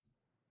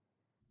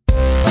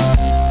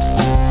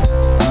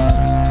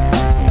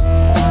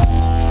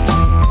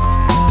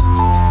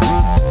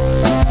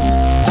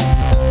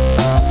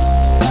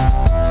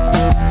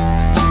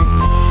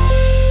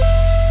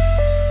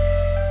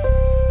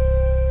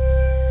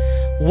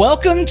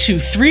Welcome to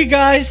Three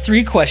Guys,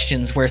 Three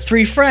Questions, where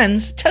three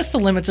friends test the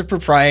limits of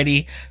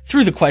propriety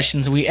through the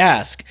questions we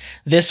ask.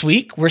 This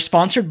week, we're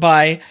sponsored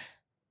by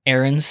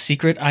Aaron's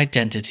Secret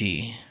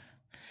Identity.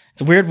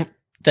 It's weird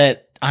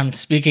that I'm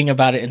speaking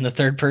about it in the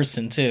third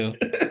person, too.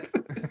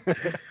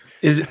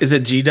 Is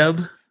it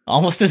G-Dub?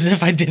 Almost as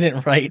if I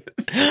didn't write.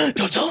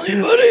 Don't tell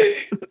anybody!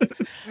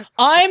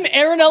 I'm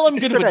Aaron Ellum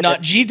Goodwood,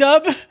 not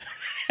G-Dub,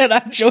 and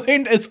I'm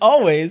joined, as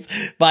always,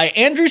 by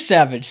Andrew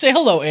Savage. Say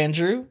hello,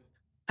 Andrew.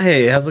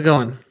 Hey, how's it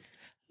going?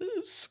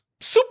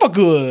 Super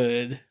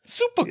good.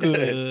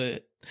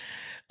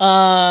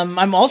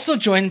 I'm also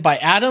joined by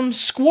Adam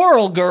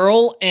Squirrel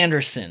Girl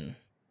Anderson.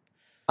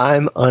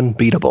 I'm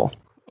unbeatable.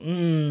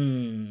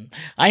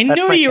 I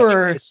knew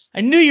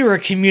you were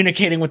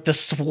communicating with the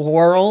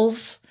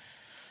swirls.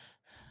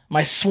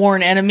 My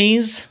sworn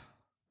enemies.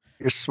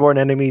 Your sworn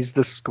enemies,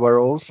 the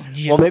squirrels.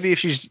 Yes. Well, maybe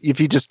if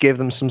you just gave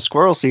them some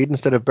squirrel seed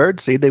instead of bird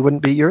seed, they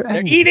wouldn't be your They're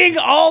enemy. eating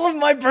all of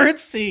my bird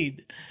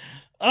seed.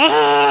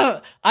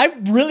 I'm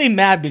really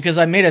mad because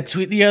I made a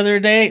tweet the other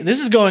day. This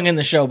is going in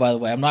the show, by the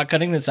way. I'm not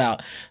cutting this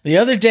out. The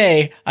other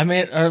day,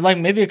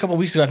 maybe a couple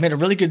weeks ago, I made a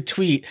really good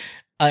tweet.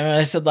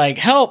 I said,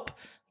 help,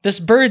 this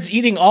bird's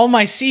eating all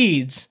my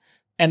seeds.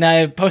 And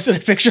I posted a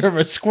picture of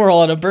a squirrel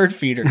on a bird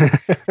feeder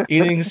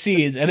eating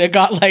seeds, and it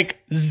got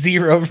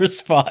 0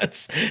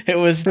 response. It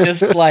was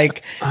just I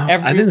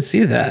didn't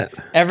see that.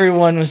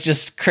 Everyone was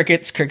just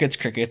crickets.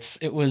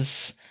 It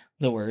was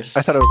the worst.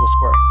 I thought it was a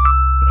squirrel.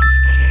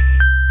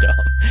 Dumb.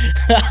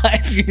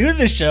 If you're new to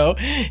the show,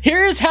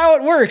 here's how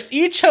it works.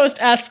 Each host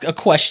asks a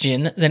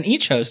question, then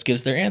each host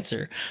gives their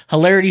answer.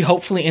 Hilarity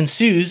hopefully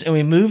ensues, and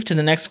we move to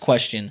the next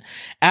question.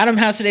 Adam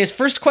has today's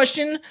first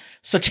question,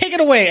 so take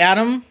it away,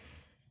 Adam.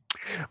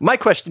 My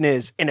question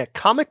is, in a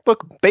comic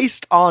book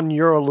based on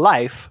your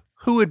life,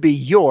 who would be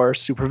your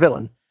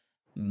supervillain?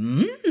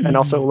 And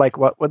also,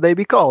 what would they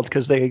be called?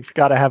 Because they've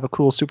got to have a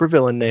cool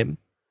supervillain name.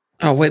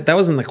 Oh, wait, that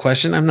wasn't the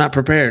question. I'm not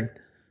prepared.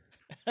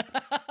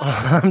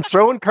 I'm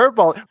throwing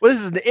curveball. Well, this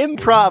is an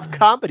improv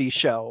comedy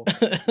show.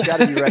 You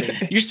gotta be ready.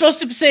 You're supposed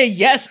to say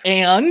yes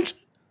and.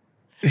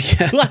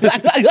 Yeah.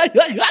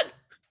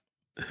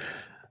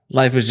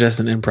 Life is just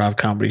an improv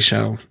comedy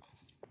show.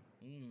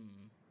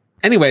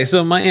 Anyway,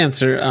 so my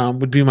answer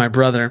would be my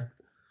brother.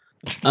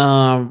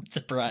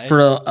 Surprise.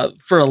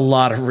 For a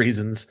lot of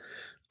reasons.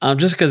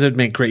 Just because it'd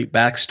make great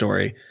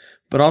backstory.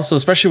 But also,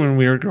 especially when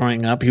we were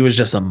growing up, he was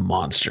just a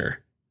monster.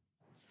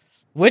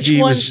 Which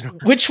one's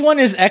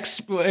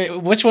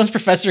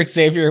Professor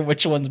Xavier and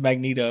which one's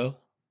Magneto?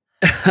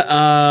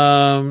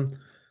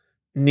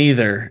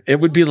 Neither.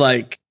 It'd be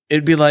like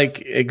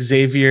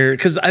Xavier,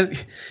 because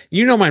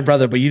my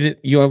brother, but you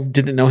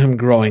didn't know him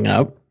growing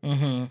up.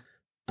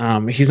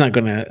 Mm-hmm. He's not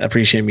going to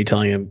appreciate me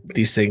telling him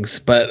these things,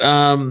 but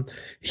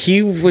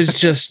he was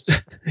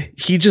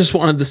he just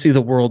wanted to see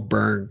the world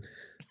burn.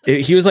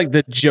 He was like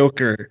the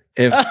Joker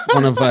if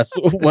one of us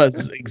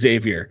was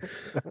Xavier.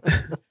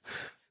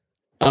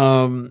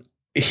 I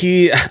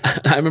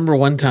remember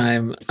one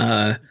time,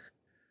 it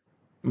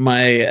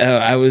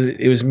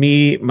was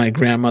me, my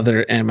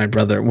grandmother, and my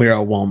brother. We were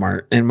at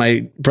Walmart, and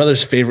my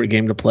brother's favorite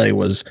game to play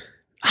was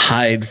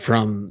hide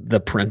from the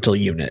parental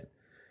unit.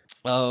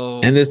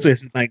 Oh, and this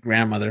is my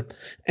grandmother.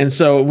 And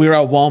so we were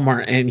at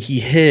Walmart, and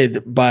he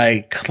hid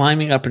by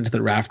climbing up into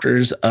the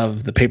rafters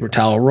of the paper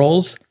towel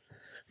rolls,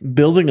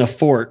 building a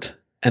fort,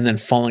 and then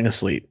falling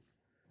asleep.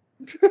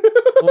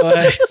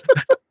 What?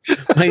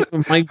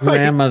 My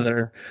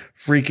grandmother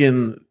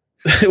freaking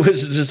it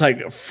was just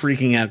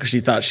freaking out because she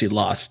thought she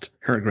lost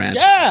her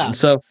grandchild. Yeah. And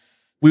so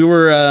we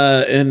were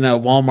in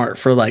Walmart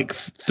for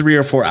 3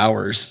 or 4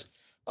 hours.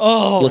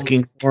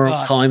 Looking for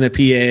him, calling the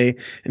PA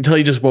until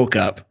he just woke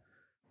up.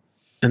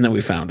 And then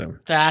we found him.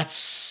 That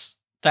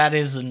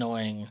is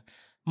annoying.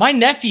 My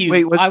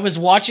nephew, I was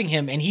watching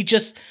him and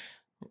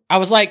I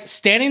was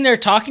standing there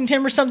talking to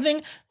him or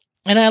something.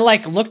 And I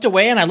looked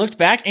away and I looked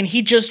back and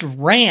he just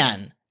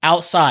ran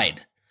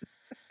outside.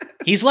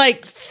 He's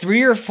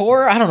 3 or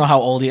 4. I don't know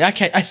how old he is.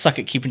 I suck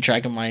at keeping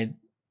track of my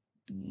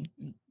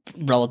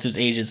relatives'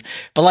 ages.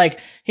 But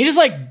he just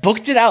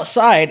booked it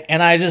outside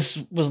and I just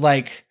was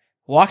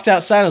walked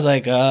outside. I was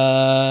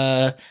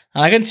and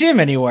I couldn't see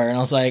him anywhere. And I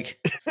was well,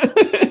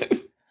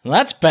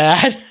 that's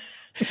bad.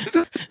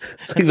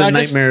 It's the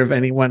nightmare of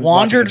anyone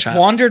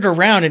wandered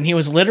around and he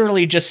was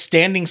literally just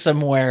standing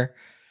somewhere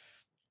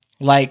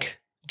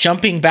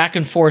jumping back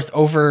and forth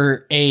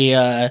over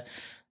a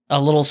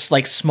little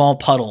small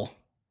puddle.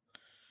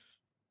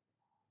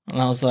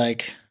 And I was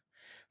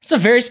it's a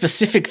very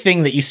specific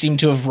thing that you seem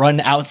to have run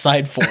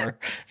outside for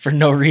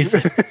no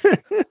reason.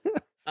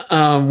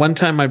 One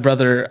time my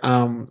brother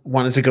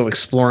wanted to go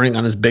exploring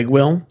on his big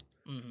wheel.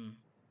 Mm-hmm.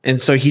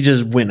 And so he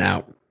just went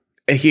out.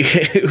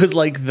 It was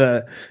like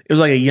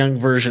a young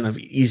version of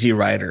Easy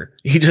Rider.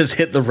 He just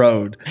hit the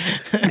road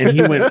and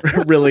he went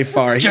really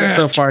far. He went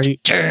so far he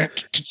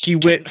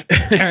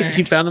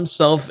found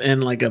himself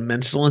in a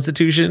mental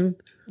institution.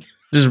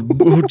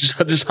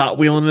 Just hot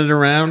wheeling it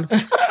around.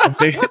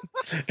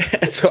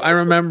 So I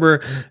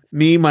remember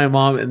me, my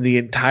mom, and the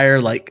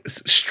entire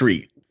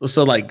street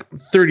So like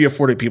 30 or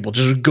 40 people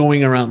just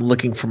going around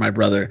looking for my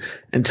brother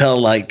until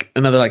like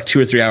another like 2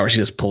 or 3 hours. He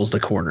just pulls the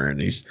corner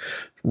and he's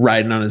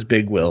riding on his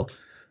big wheel.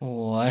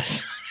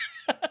 What?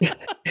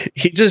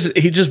 He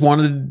just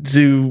wanted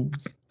to,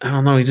 I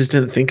don't know. He just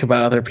didn't think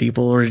about other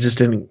people, or he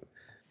just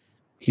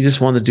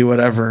wanted to do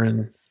whatever.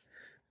 And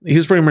he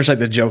was pretty much like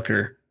the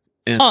Joker.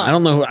 And I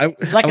don't know.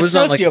 He's like a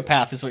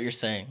sociopath is what you're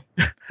saying.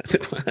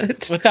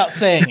 What? Without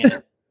saying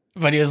it.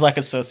 But he was like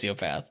a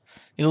sociopath.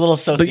 He's a little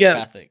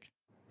sociopathic.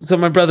 So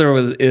my brother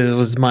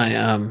was my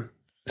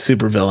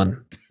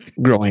supervillain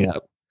growing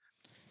up.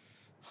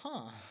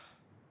 Huh.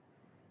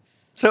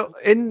 So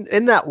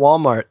in that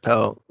Walmart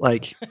though,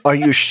 like, are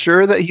you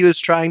sure that he was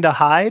trying to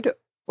hide,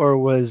 or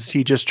was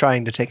he just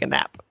trying to take a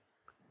nap?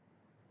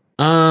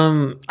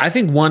 I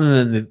think one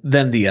and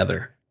then the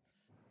other.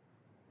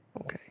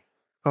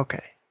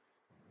 Okay.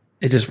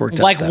 It just worked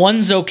out. Like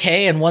one's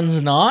okay and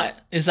one's not?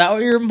 Is that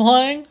what you're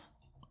implying?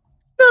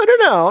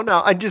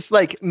 No. I just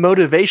like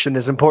motivation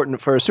is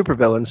important for a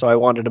supervillain, so I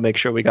wanted to make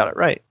sure we got it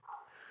right.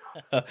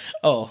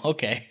 Oh,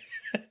 okay.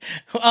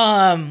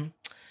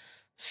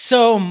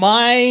 So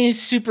my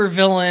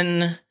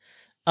supervillain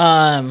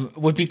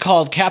would be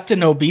called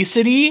Captain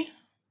Obesity.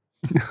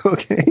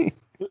 Okay.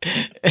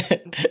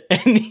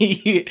 And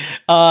he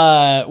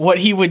what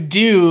he would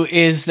do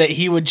is that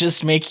he would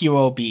just make you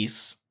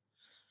obese.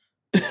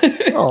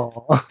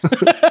 Oh.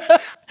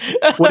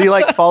 Would he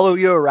like follow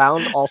you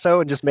around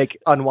also and just make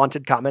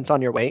unwanted comments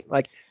on your weight?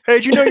 Like, hey,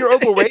 did you know you're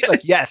overweight?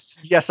 Like, yes,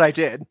 I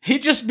did.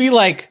 He'd just be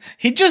like,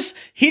 he'd just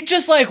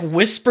like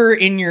whisper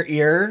in your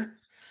ear,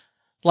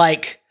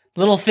 like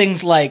little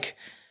things like,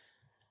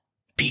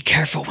 be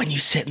careful when you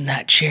sit in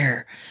that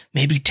chair.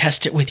 Maybe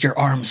test it with your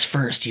arms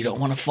first. You don't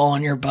want to fall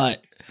on your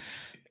butt.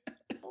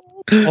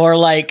 Or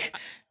like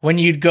when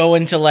you'd go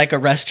into like a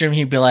restroom,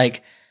 he'd be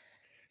like,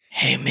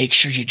 hey, make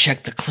sure you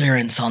check the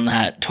clearance on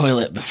that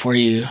toilet before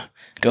you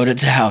go to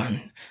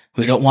town.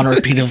 We don't want to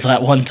repeat it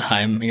that one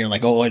time. And you're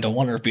like, oh, I don't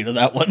want to repeat it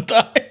that one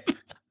time.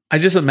 I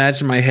just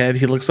imagine in my head,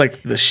 he looks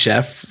like the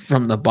chef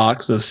from the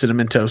box of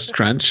Cinnamon Toast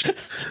Crunch.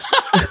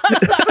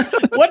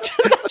 What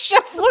does that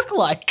chef look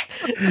like?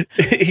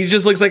 He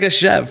just looks like a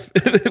chef.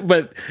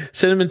 But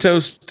Cinnamon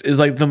Toast is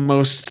like the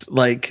most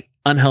like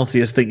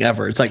unhealthiest thing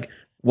ever. It's like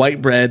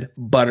white bread,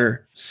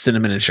 butter,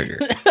 cinnamon, and sugar.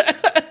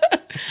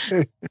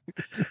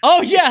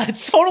 Oh, yeah,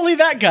 it's totally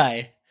that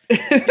guy.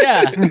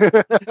 Yeah.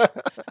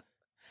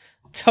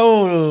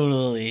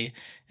 Totally.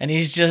 And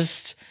he's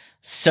just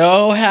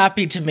so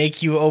happy to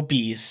make you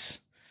obese.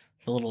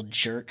 The little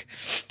jerk.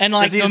 And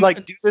like, does he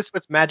like do this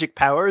with magic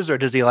powers, or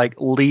does he like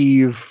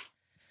leave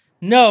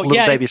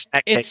baby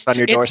snack cakes on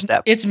your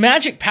doorstep? It's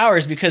magic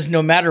powers, because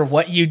no matter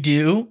what you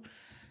do,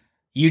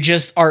 you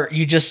just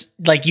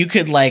like, you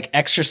could like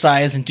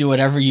exercise and do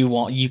whatever you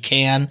want. You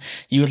can.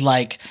 You would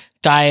like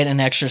diet and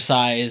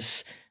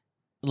exercise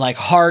like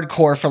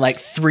hardcore for like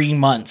 3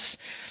 months.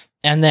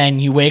 And then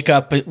you wake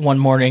up one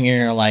morning and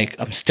you're like,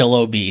 I'm still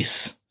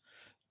obese.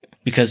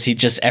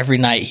 Because every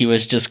night he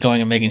was just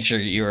going and making sure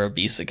you were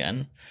obese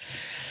again.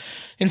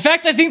 In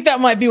fact, I think that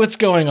might be what's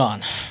going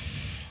on.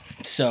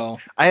 So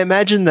I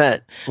imagine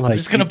that like, I'm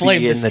just going to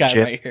blame this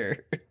guy right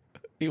here.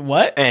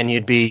 What? And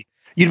you'd be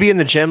in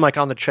the gym, like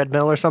on the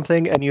treadmill or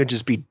something, and you'd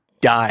just be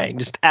dying,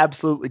 just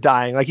absolutely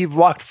dying. Like you've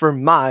walked for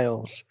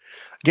miles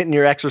getting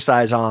your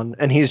exercise on,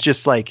 and he's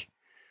just like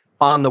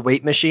on the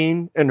weight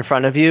machine in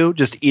front of you,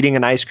 just eating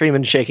an ice cream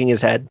and shaking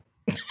his head.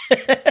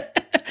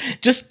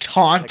 Just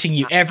taunting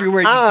you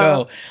everywhere you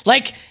go.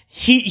 Like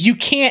you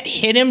can't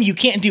hit him. You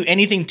can't do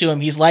anything to him.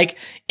 He's like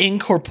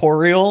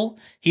incorporeal.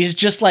 He's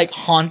just like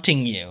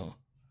haunting you.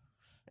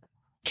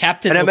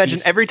 Captain. And I imagine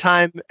every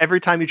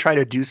time you try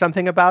to do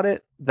something about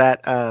it,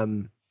 that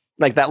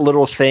like that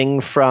little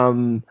thing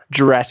from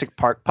Jurassic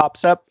Park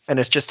pops up, and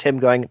it's just him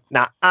going,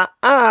 nah,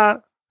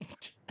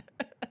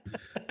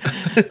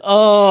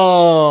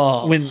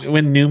 Oh,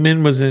 when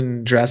Newman was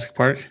in Jurassic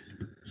Park.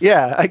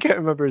 Yeah, I can't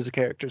remember his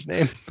character's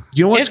name.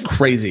 You know what's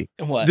crazy?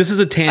 What? This is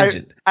a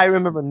tangent. I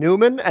remember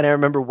Newman and I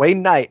remember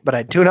Wayne Knight, but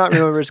I do not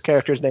remember his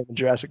character's name in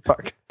Jurassic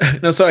Park.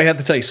 No, so I have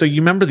to tell you. So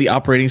you remember the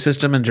operating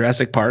system in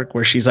Jurassic Park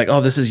where she's like,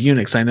 "Oh, this is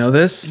Unix. I know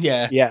this."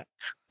 Yeah.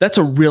 That's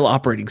a real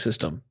operating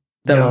system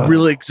that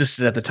really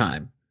existed at the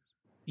time.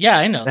 Yeah,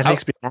 I know. That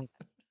makes me mad.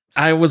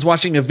 I was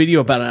watching a video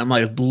about it. I'm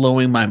like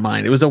blowing my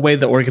mind. It was a way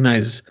to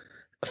organize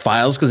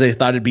files because they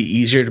thought it'd be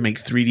easier to make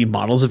 3D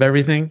models of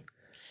everything.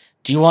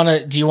 Do you want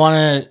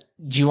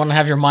to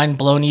have your mind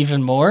blown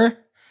even more?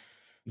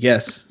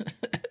 Yes.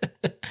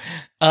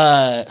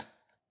 Mac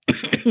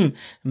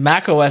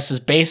OS is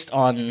based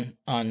on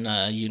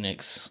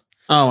Unix.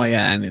 Oh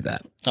yeah, I knew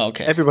that.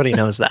 Okay. Everybody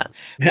knows that.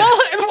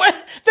 Well,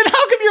 then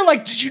how come you're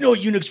like, did you know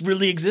Unix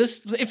really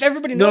exists? If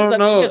everybody knows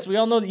Unix, we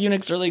all know that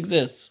Unix really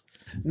exists.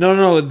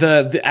 No,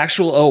 the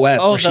actual OS.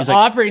 Oh, where the she's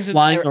operating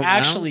system they're around.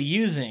 actually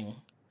using.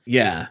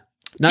 Yeah.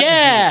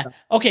 Yeah.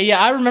 Okay. Yeah,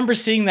 I remember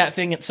seeing that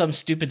thing at some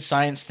stupid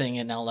science thing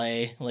in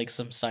LA, like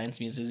some science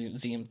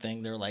museum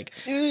thing. They're like,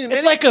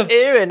 it's like a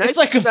no.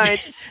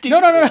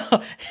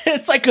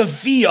 It's like a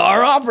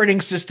VR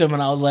operating system,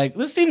 and I was like,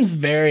 this seems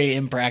very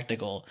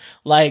impractical.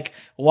 Like,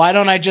 why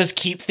don't I just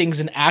keep things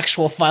in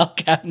actual file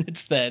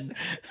cabinets then?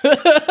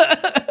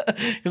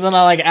 Because then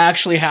I like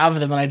actually have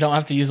them, and I don't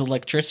have to use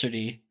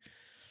electricity.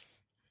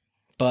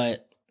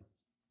 But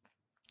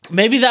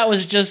maybe that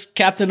was just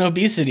Captain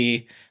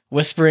Obesity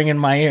whispering in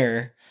my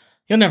ear,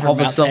 "You'll never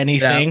amount to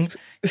anything.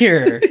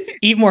 Here,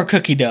 eat more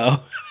cookie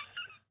dough."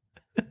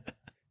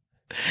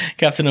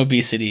 Captain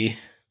Obesity.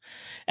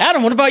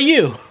 Adam, what about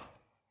you?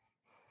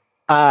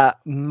 My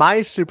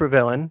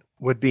supervillain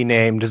would be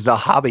named the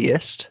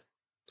Hobbyist.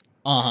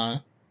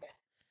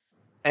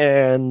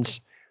 And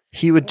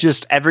he would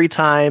just, every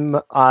time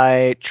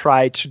I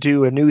try to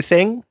do a new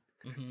thing,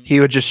 he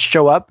would just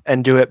show up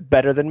and do it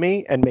better than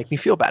me and make me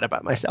feel bad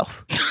about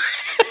myself.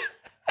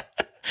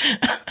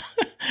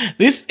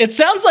 It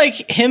sounds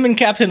like him and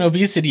Captain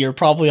Obesity are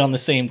probably on the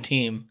same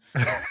team.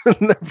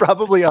 They're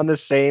probably on the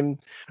same,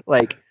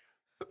 like,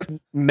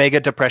 mega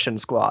depression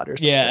squad or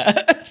something.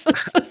 Yeah.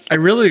 I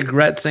really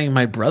regret saying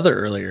my brother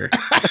earlier.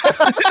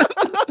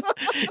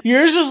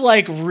 Yours is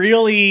like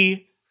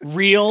really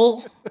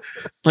real,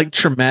 like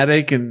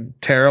traumatic and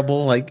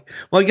terrible. Like,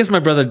 well, I guess my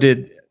brother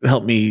did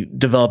help me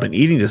develop an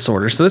eating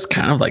disorder, so that's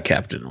kind of like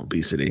Captain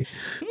Obesity.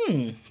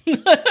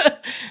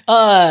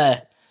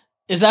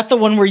 Is that the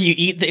one where you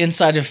eat the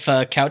inside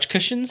of couch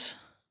cushions?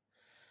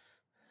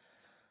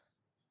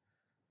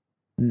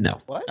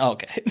 No. What? Oh,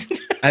 okay.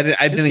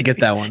 I didn't get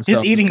that one.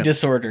 His eating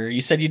disorder.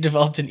 You said you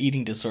developed an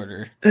eating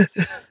disorder.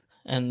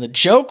 And the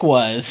joke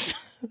was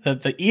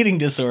that the eating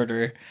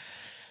disorder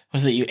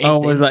was that you ate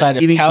the inside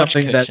of couch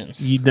cushions.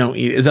 That you don't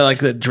eat. Is that like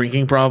the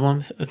drinking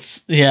problem?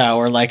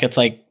 Or like it's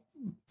like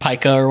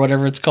pica or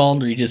whatever it's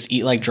called, or you just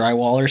eat like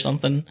drywall or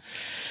something.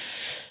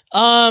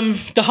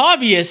 The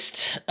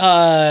Hobbyist,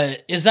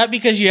 is that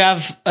because you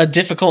have a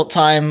difficult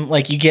time,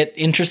 like you get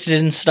interested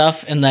in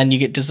stuff and then you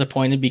get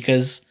disappointed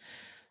because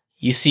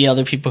you see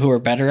other people who are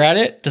better at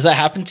it? Does that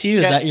happen to you?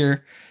 Is that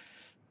your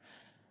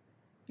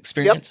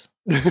experience?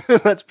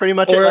 Yep. That's pretty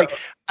much it. Like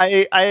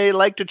I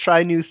like to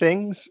try new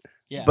things,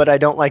 but I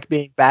don't like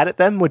being bad at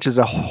them, which is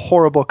a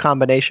horrible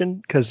combination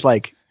because,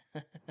 like,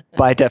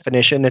 by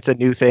definition, it's a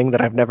new thing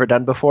that I've never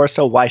done before.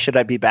 So why should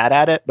I be bad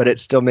at it? But it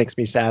still makes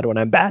me sad when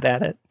I'm bad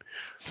at it.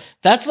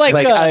 That's like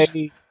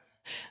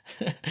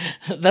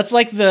that's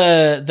like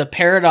the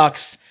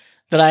paradox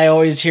that I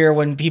always hear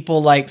when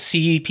people like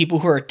see people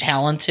who are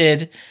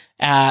talented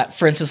at,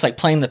 for instance, like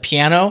playing the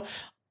piano.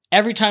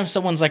 Every time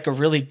someone's like a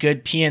really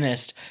good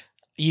pianist,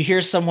 you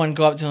hear someone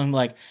go up to them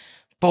like,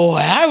 "Boy,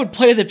 I would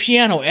play the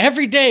piano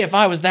every day if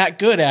I was that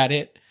good at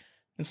it."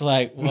 It's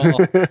like, well,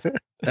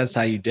 that's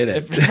how you did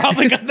it. They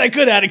probably got that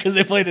good at it because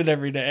they played it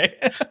every day.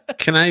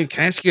 Can I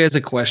ask you guys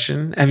a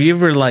question? Have you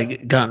ever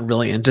like gotten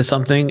really into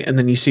something and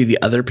then you see the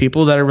other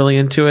people that are really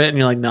into it and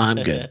you're like, "No,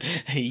 I'm good."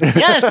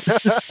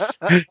 Yes.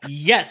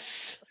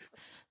 Yes.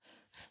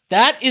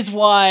 That is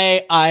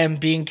why I am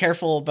being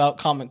careful about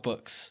comic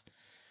books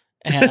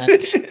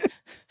and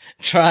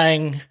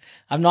trying.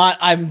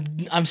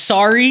 I'm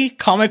sorry,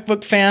 comic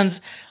book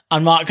fans.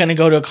 I'm not going to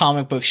go to a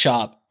comic book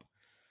shop.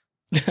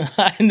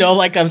 I know,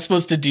 like, I'm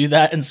supposed to do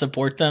that and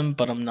support them,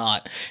 but I'm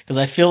not, because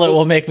I feel it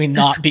will make me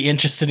not be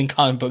interested in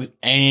comic books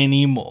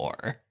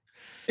anymore.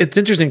 It's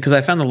interesting because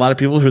I found a lot of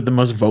people who are the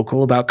most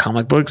vocal about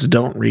comic books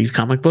don't read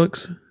comic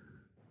books.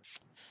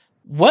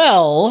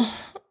 Well,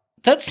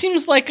 that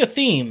seems like a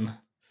theme.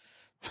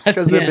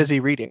 Because they're busy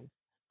reading.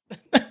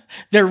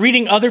 They're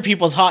reading other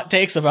people's hot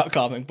takes about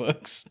comic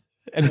books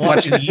and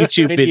watching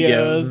YouTube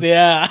videos.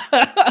 Yeah.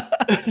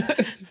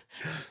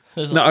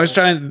 No, I was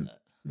trying.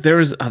 There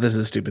was this is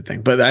a stupid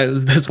thing, but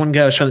this one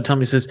guy was trying to tell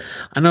me, he says,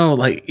 I know,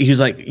 like, he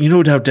was like, you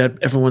know how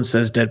everyone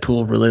says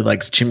Deadpool really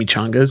likes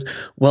chimichangas?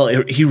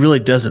 Well, he really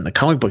doesn't. The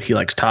comic book, he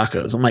likes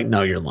tacos. I'm like,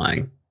 no, you're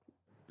lying.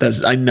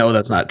 I know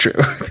that's not true.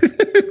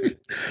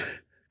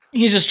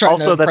 He's just trying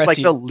also, to that's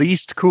like the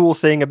least cool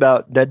thing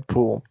about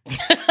Deadpool.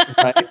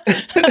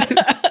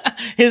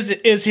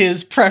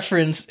 his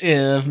preference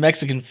of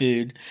Mexican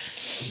food.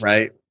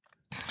 Right.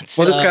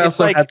 Well, this guy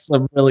also had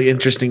some really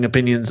interesting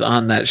opinions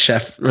on that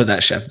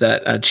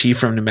chief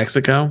from New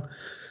Mexico.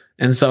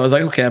 And so I was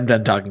like, okay, I'm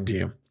done talking to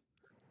you.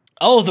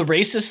 Oh, the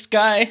racist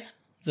guy?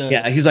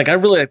 Yeah, he's like, I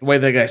really like the way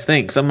that guy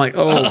thinks. I'm like,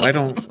 I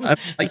don't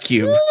like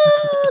you.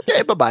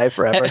 Okay, bye-bye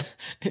forever.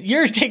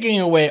 You're taking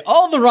away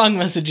all the wrong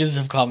messages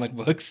of comic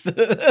books.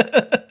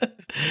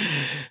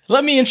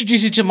 Let me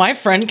introduce you to my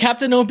friend,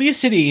 Captain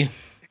Obesity.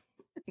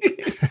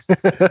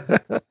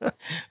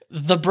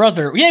 The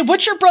brother. Yeah,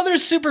 what's your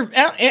brother's super...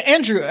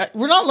 Andrew,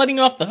 we're not letting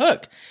you off the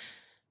hook.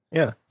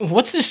 Yeah.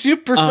 What's the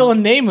super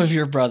villain name of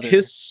your brother?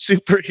 His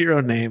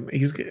superhero name.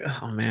 His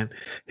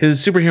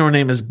superhero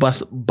name is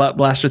Butt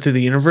Blaster Through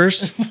the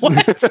Universe.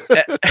 What?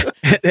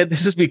 And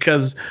this is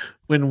because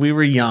when we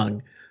were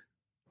young,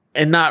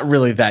 and not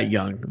really that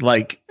young,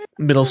 like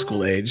middle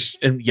school age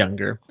and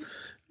younger,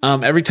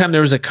 every time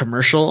there was a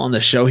commercial on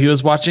the show he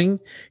was watching,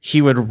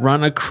 he would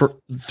run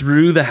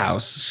through the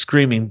house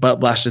screaming butt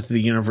blaster through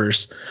the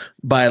universe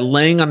by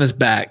laying on his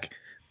back,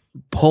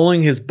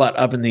 pulling his butt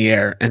up in the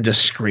air and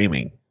just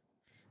screaming,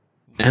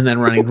 and then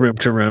running room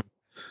to room.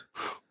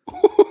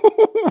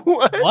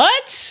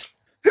 What?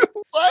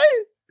 What?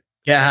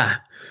 Yeah.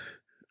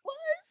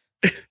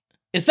 What?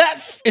 Is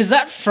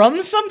that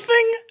from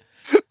something?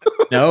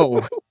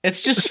 No.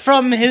 It's just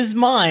from his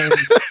mind.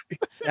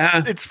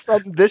 Yeah. It's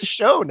from this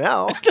show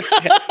now.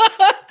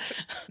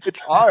 It's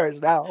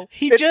ours now.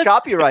 It's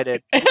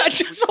copyrighted. I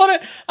just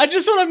want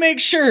to make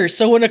sure.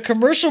 So when a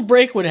commercial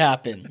break would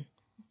happen,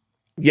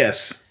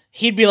 yes,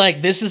 he'd be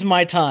like, "This is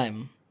my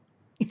time."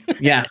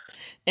 Yeah.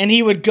 And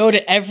he would go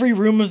to every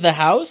room of the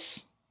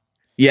house.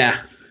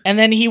 Yeah. And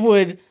then he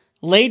would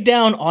lay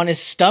down on his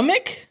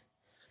stomach.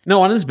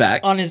 No, on his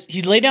back.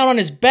 He'd lay down on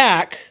his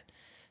back,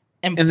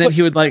 and then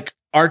he would like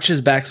arch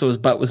his back so his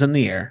butt was in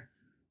the air.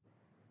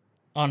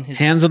 On his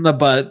hands on the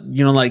butt,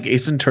 like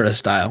Ace Ventura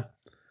style.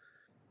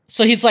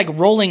 So he's like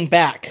rolling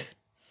back.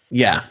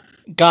 Yeah.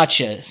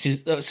 Gotcha. So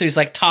he's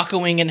like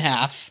tacoing in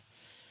half.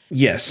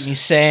 Yes. And he's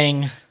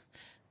saying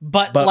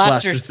butt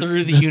blaster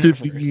through the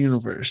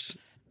universe.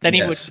 Then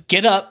he would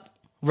get up,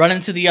 run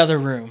into the other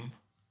room.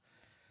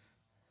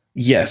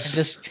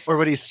 Yes. Or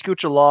would he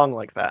scooch along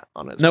like that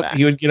on his back?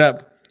 He would get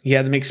up. He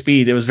had to make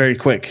speed. It was very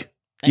quick.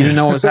 You didn't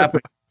know what was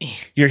happening.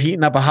 You're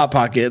heating up a Hot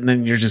Pocket, and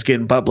then you're just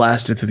getting butt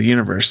blasted through the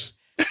universe.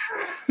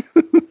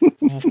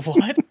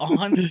 What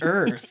on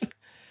earth?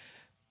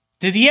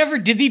 Did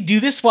he do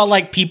this while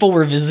like people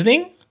were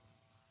visiting?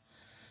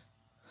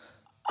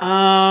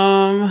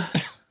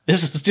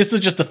 This was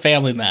just a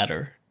family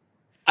matter.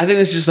 I think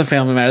it's just a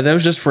family matter. That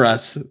was just for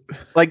us.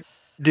 Like,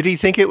 did he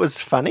think it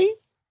was funny?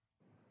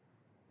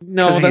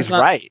 No, that's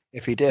not right.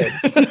 If he did,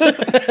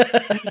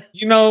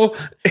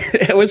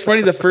 it was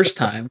funny the first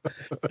time.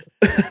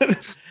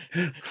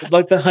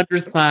 Like the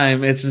 100th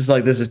time, it's just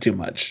like, this is too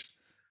much.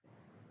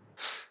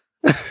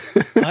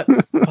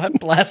 Butt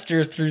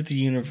blaster through the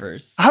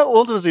universe. How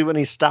old was he when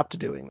he stopped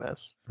doing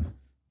this?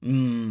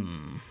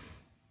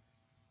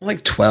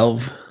 Like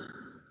 12.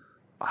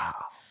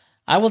 Wow.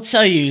 I will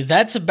tell you,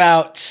 that's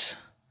about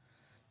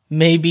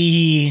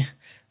maybe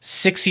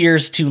 6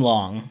 years too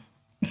long.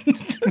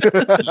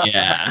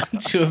 Yeah.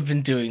 To have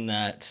been doing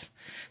that.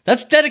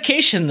 That's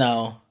dedication,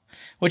 though,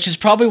 which is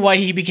probably why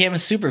he became a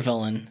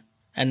supervillain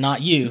and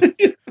not you.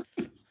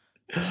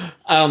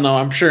 I don't know.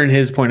 I'm sure in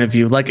his point of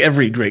view, like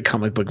every great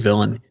comic book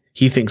villain,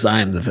 he thinks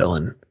I am the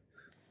villain.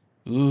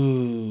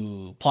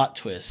 Ooh, plot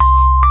twist.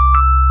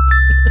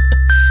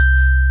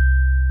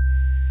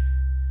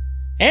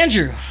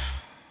 Andrew,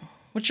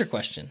 what's your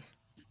question?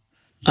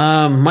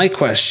 My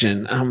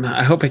question,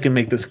 I hope I can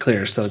make this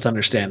clear so it's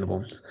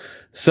understandable.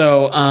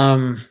 So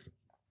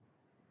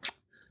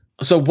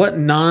what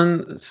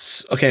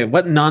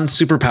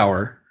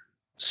non-superpower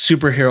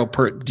superhero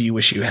perk do you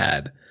wish you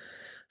had?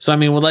 So, I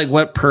mean,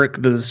 what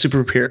perk does a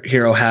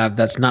superhero have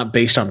that's not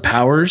based on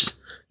powers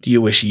do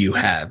you wish you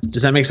have?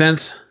 Does that make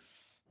sense?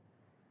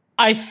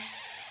 I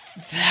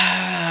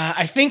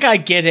think I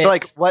get it. So,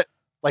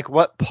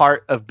 what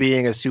part of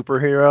being a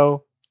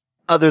superhero,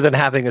 other than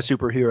having a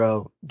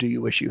superhero, do you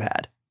wish you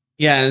had?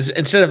 Yeah,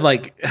 instead of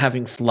like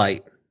having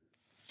flight.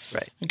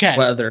 Right. Okay.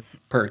 What other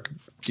perk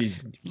do you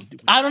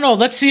I don't know.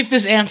 Let's see if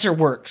this answer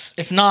works.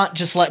 If not,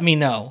 just let me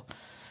know.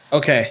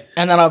 Okay.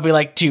 And then I'll be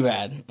like, too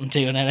bad. I'm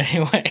doing it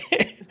anyway.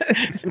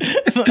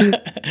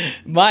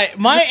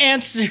 my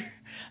answer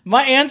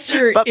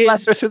Butt is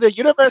blaster through the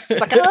universe.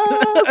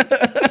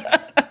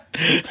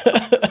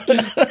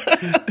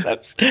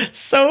 That's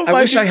so I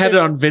wish I had it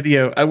on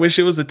video. I wish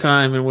it was a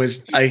time in which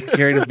I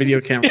carried a video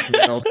camera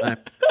the whole time.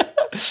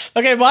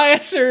 Okay, my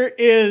answer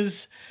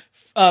is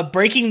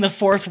breaking the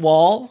fourth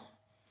wall.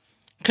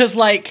 Because,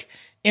 like,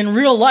 in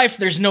real life,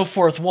 there's no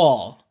fourth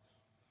wall.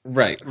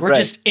 Right. We're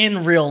just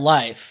in real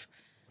life.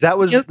 That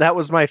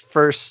was my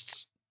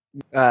first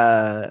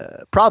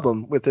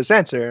problem with this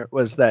answer,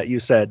 was that you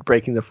said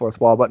breaking the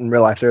fourth wall, but in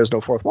real life there is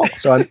no fourth wall.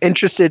 So I'm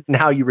interested in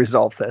how you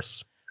resolve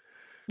this.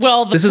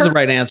 Well, this is the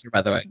right answer,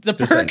 by the way. The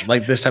perk,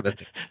 like this type of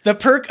thing. The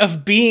perk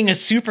of being a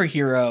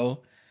superhero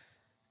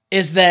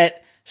is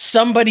that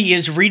somebody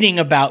is reading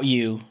about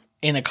you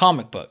in a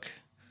comic book.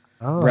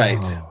 Oh. Right.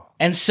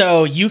 And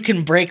so you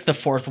can break the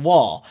fourth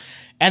wall.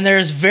 And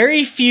there's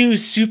very few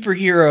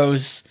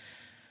superheroes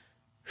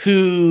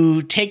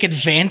who take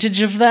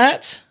advantage of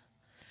that.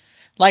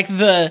 Like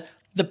the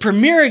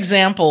premier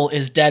example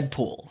is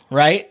Deadpool,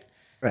 right?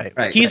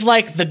 Right. He's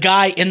like the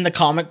guy in the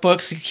comic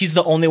books. He's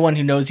the only one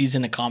who knows he's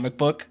in a comic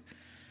book.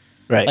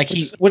 Right. Like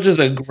which is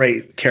a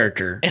great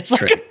character. It's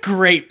like a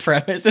great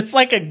premise. It's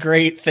like a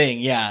great thing.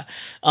 Yeah.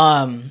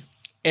 And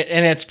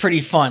it's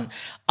pretty fun.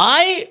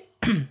 I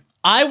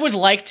would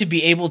like to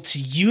be able to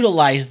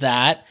utilize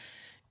that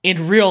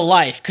in real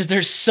life, because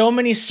there's so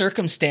many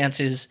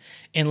circumstances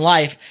in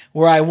life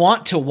where I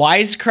want to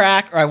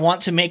wisecrack or I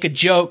want to make a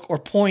joke or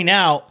point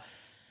out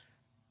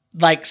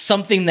like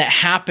something that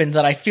happened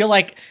that I feel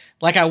like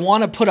Like I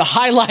want to put a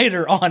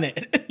highlighter on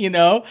it, you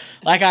know?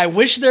 Like I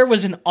wish there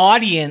was an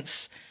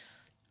audience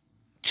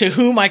to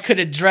whom I could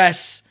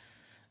address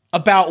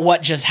about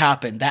what just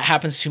happened. That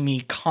happens to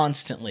me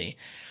constantly.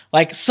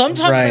 Like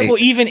sometimes I will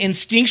even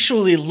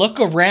instinctually look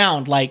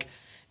around like,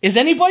 is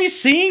anybody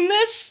seeing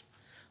this?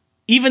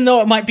 Even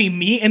though it might be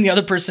me and the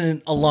other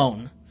person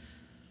alone.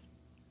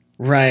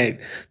 Right.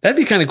 That'd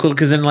be kind of cool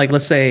because then, like,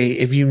 let's say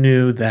if you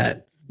knew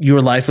that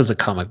your life was a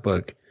comic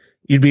book,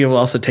 you'd be able to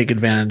also take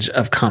advantage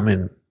of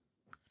common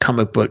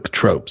comic book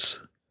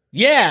tropes.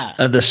 Yeah.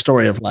 Of the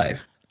story of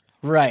life.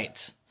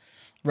 Right.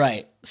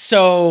 Right.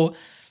 So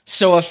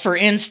if, for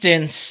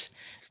instance,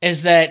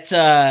 is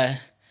that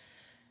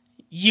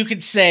you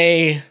could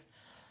say,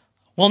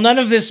 well, none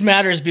of this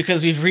matters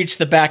because we've reached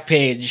the back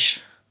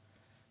page.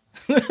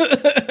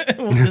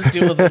 We'll just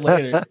deal with it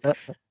later.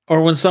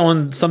 Or when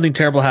something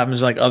terrible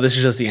happens, like, oh, this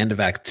is just the end of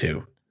Act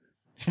 2.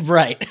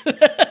 Right.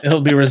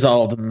 It'll be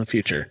resolved in the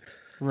future.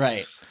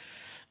 Right.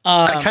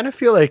 I kind of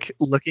feel like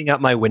looking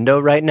out my window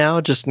right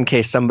now, just in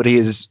case somebody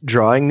is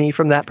drawing me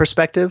from that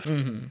perspective.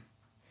 Mm-hmm.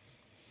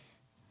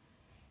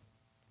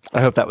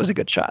 I hope that was a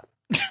good shot.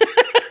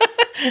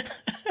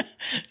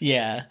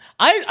 Yeah.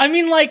 I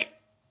mean, like,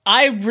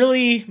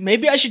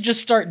 maybe I should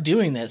just start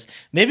doing this.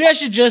 Maybe I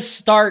should just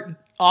start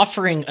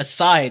offering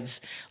asides,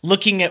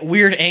 looking at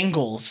weird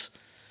angles.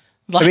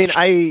 Like,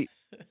 I mean,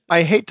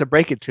 I hate to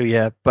break it to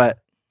you, but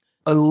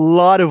a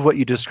lot of what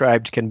you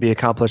described can be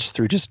accomplished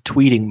through just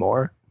tweeting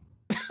more.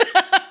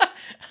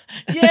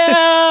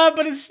 Yeah,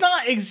 but it's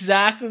not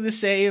exactly the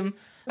same.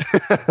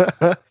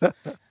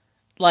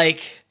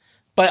 Like,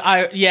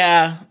 but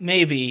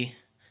maybe.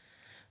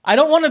 I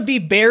don't want to be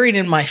buried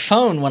in my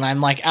phone when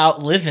I'm like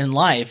out living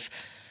life.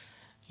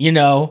 You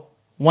know,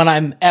 when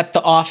I'm at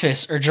the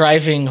office or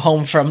driving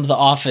home from the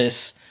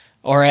office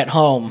or at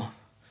home,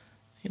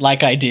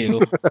 like I do.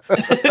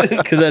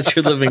 Because that's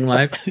your living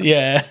life.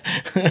 Yeah.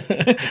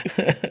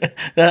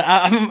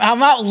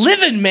 I'm out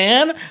living,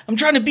 man. I'm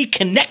trying to be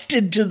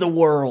connected to the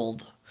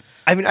world.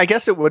 I mean, I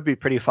guess it would be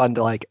pretty fun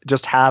to like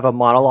just have a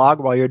monologue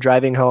while you're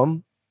driving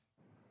home.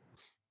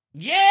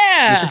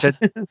 Yeah.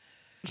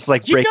 Just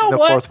like breaking the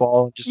fourth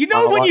wall. And just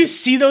when you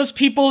see those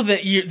people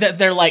that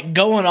they're like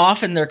going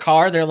off in their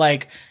car, they're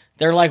like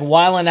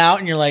wilding out,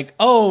 and you're like,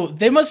 oh,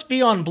 they must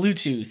be on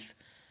Bluetooth.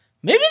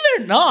 Maybe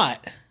they're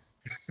not.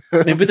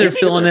 Maybe they're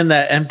filling in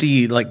that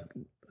empty like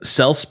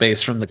cell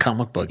space from the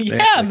comic book.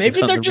 Yeah,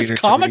 maybe they're just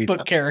comic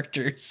book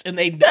characters, and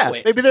they know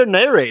it. Maybe they're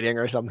narrating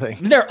or something.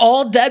 They're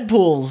all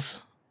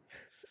Deadpools.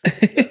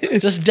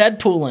 Just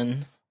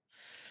Deadpooling.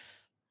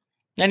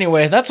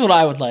 Anyway, that's what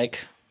I would like.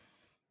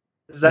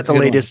 Is that the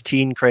latest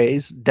teen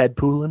craze?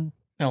 Deadpooling?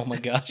 Oh my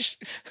gosh.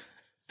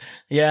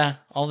 Yeah,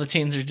 all the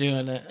teens are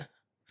doing it.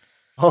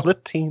 All the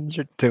teens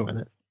are doing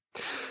it.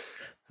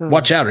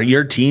 Watch out. Are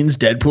your teens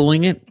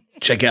Deadpooling it?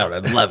 Check out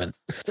at 11.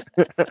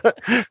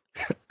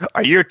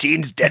 Are your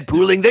teens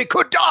Deadpooling? They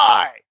could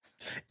die.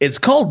 It's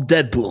called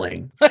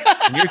Deadpooling.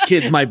 And your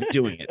kids might be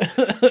doing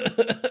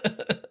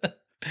it.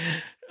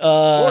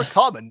 More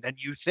common than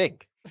you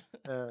think.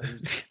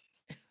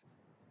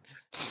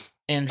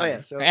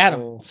 Andrew.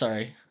 Adam,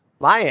 sorry.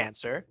 My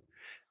answer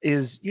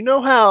is, you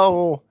know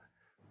how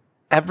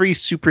every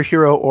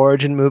superhero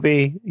origin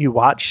movie you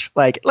watch,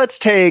 like, let's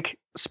take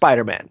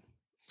Spider-Man.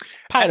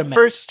 At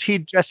first, he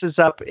dresses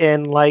up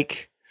in,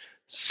 like,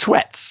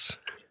 sweats.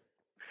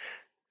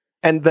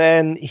 And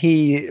then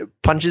he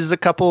punches a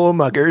couple of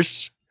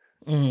muggers,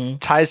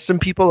 ties some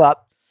people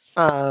up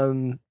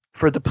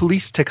for the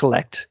police to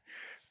collect.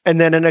 And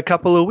then in a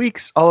couple of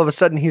weeks, all of a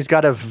sudden, he's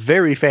got a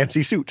very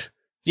fancy suit.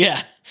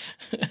 Yeah.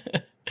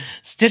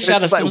 Stitched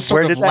out of some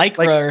sort of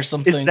lycra or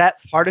something. Is that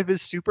part of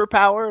his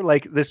superpower?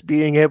 Like this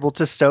being able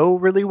to sew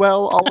really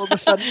well all of a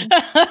sudden?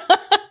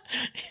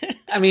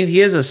 I mean,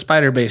 he is a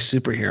spider-based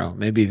superhero.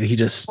 Maybe he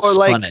just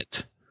spun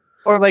it.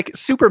 Or like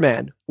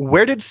Superman.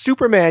 Where did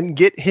Superman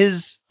get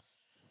his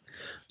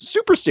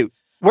super suit?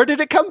 Where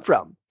did it come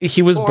from?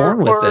 He was born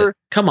with it.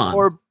 Come on.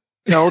 Or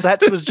no,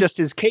 that was just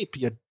his cape,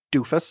 you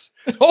doofus.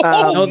 No,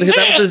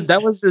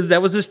 that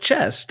was his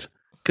chest.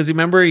 Because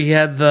remember, he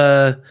said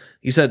the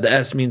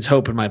S means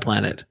hope in my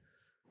planet.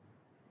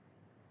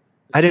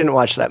 I didn't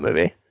watch that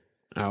movie.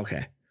 Oh,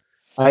 okay.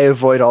 I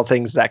avoid all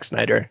things Zack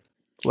Snyder,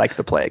 like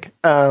the plague.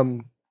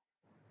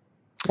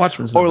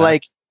 Watchmen's or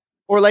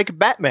like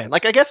Batman.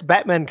 Like I guess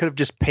Batman could have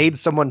just paid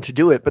someone to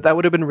do it, but that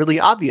would have been really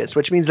obvious,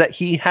 which means that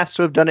he has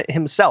to have done it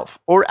himself,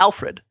 or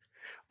Alfred.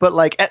 But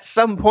like at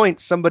some point,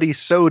 somebody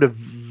sewed a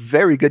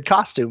very good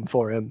costume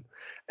for him,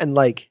 and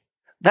like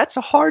that's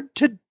hard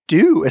to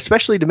do,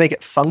 especially to make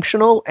it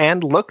functional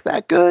and look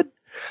that good.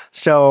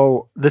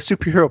 So the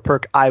superhero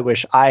perk I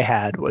wish I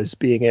had was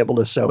being able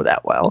to sew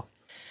that well.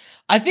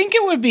 I think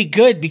it would be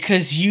good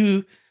because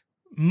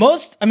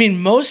most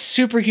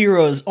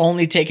superheroes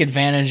only take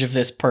advantage of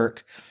this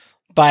perk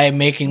by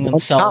making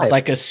themselves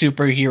like a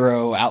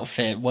superhero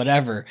outfit,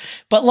 whatever.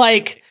 But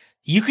like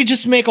you could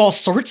just make all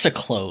sorts of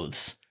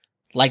clothes,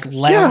 like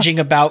lounging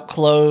about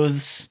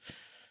clothes,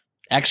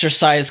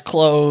 exercise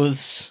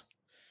clothes,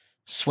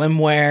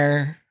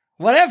 swimwear,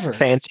 whatever.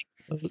 Fancy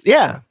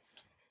Yeah.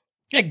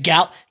 Yeah,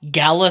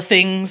 gala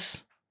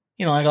things.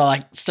 You know,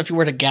 like stuff you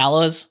wear to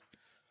galas.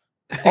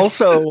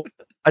 Also,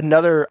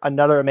 another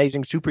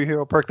amazing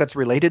superhero perk that's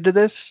related to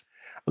this,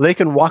 they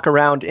can walk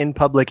around in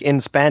public in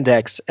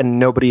spandex and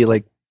nobody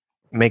like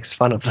makes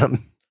fun of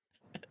them.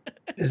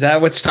 Is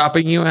that what's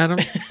stopping you, Adam?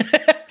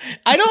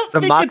 I don't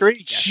think mockery?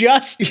 It's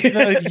just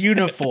the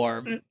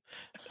uniform.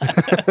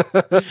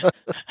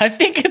 I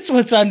think it's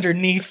what's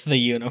underneath the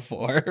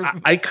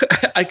uniform. I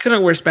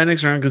couldn't wear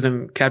spandex around because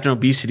then Captain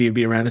Obesity would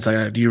be around. It's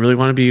like, do you really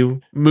want to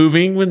be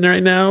moving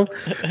right now?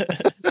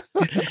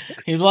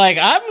 He's like,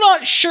 I'm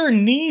not sure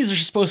knees are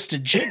supposed to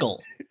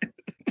jiggle.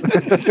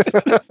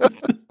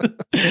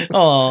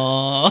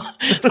 Aww.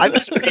 I'm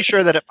just pretty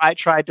sure that if I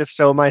tried to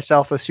sew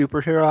myself a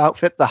superhero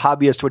outfit, the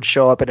hobbyist would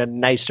show up in a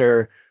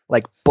nicer,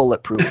 like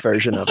bulletproof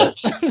version of it.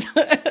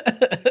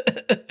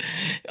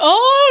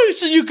 Oh,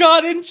 so you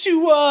got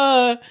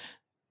into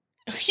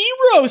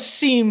hero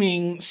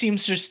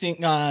seamstress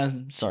thing.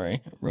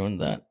 Sorry,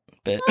 ruined that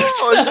bit.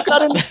 Oh, you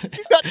got into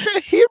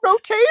hero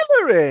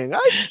tailoring.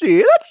 I see.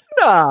 That's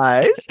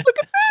nice. Look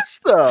at this,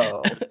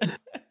 though.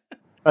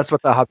 That's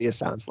what the hobbyist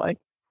sounds like.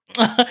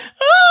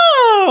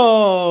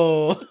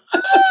 Oh,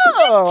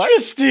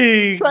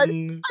 interesting.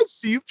 I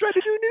see you've tried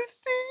to do a new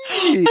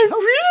thing.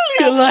 I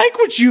really like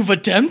what you've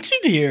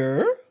attempted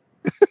here.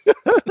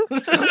 A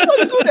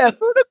good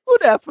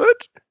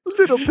effort. A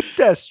little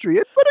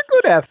pedestrian, but a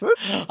good effort.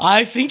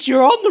 I think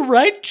you're on the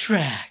right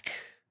track.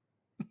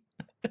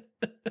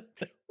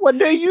 One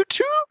day you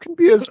too can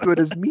be as good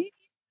as me.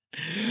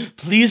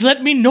 Please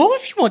let me know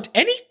if you want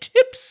any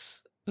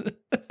tips.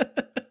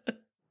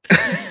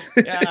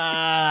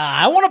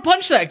 I want to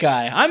punch that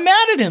guy. I'm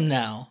mad at him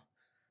now.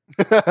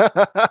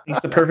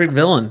 He's the perfect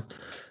villain.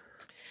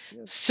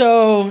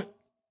 So,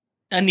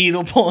 a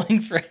needle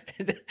pulling thread.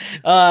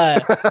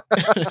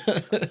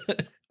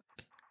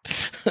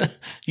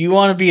 You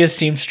want to be a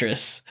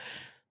seamstress.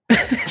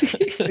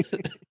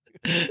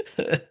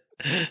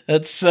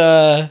 That's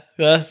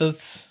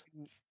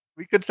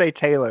we could say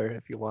tailor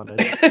if you wanted.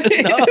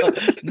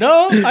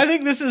 No, I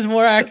think this is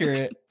more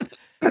accurate.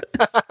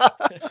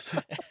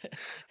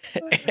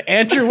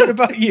 Andrew, what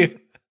about you?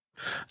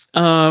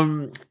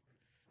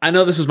 I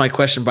know this was my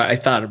question, but I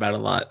thought about it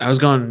a lot. I was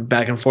going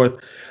back and forth,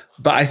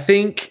 but I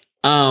think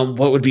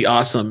what would be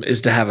awesome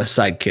is to have a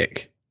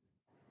sidekick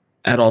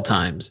at all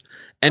times,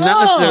 and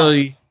not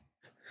necessarily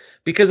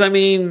because I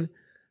mean,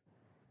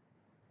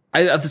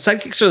 the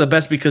sidekicks are the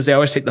best because they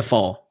always take the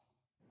fall.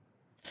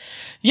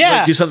 Yeah,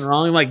 like, do something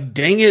wrong, like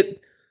dang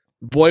it,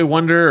 Boy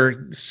Wonder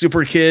or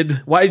Super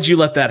Kid, why did you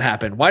let that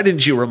happen? Why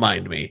didn't you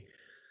remind me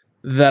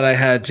that I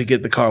had to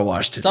get the car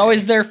washed today? It's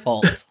always their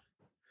fault.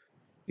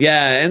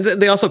 Yeah, and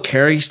they also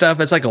carry stuff.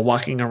 It's like a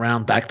walking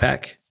around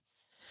backpack.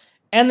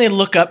 And they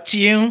look up to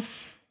you.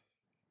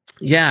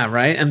 Yeah,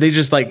 right? And they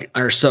just like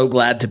are so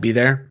glad to be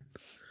there.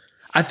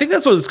 I think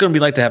that's what it's going to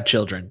be like to have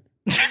children.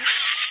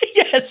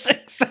 Yes,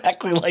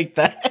 exactly like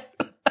that.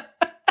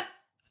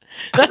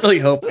 I really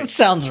hope that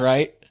sounds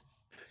right.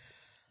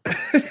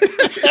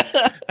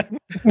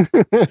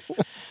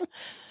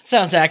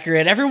 Sounds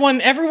accurate.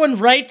 Everyone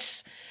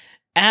writes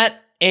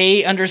at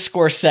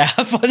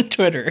 @A_Saf on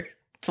Twitter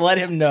to let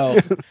him know.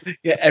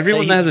 Yeah,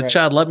 everyone that has a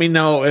child, let me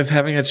know if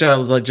having a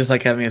child is like just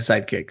like having a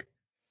sidekick.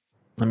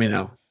 Let me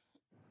know.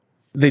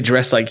 They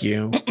dress like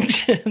you.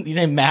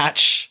 They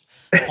match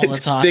all the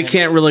time. They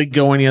can't really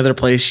go any other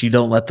place you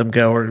don't let them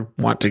go or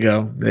want to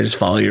go. They just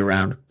follow you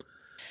around.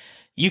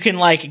 You can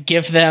like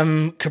give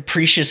them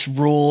capricious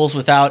rules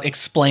without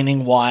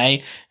explaining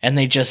why, and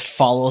they just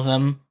follow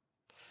them.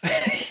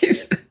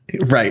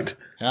 Right.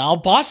 Oh,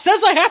 boss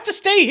says I have to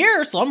stay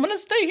here, so I'm going to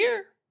stay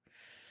here.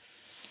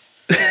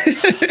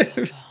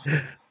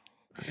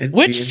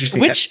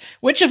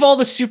 Which of all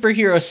the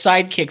superhero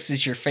sidekicks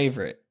is your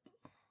favorite?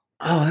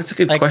 Oh, that's a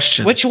good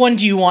question. Which one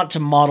do you want to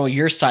model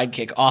your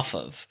sidekick off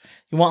of?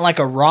 You want like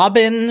a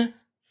Robin?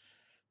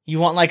 You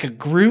want like a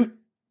Groot?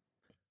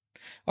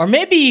 Or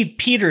maybe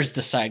Peter's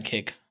the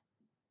sidekick.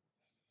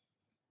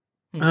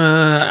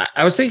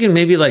 I was thinking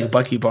maybe like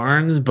Bucky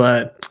Barnes,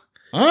 but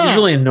he's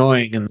really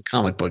annoying in the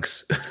comic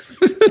books.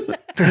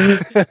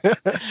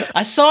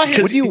 I saw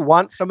his. Would you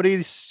want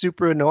somebody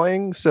super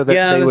annoying so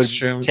that they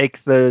would take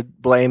the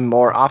blame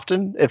more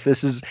often? If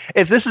this is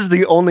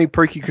the only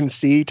perk you can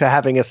see to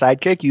having a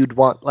sidekick, you'd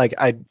want like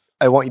I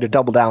want you to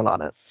double down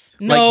on it.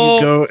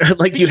 No,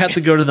 you have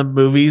to go to the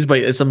movies, but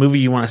it's a movie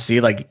you want to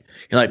see. Like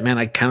you're like, man,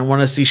 I kind of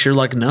want to see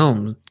Sherlock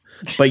Gnomes,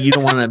 but you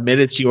don't want to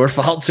admit it's your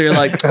fault. So you're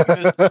like,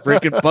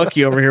 freaking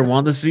Bucky over here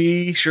want to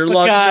see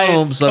Sherlock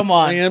Gnomes. So come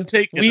on, I am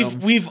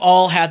taking we've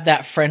all had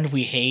that friend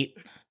we hate.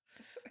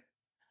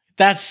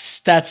 That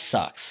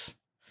sucks.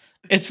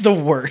 It's the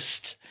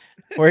worst.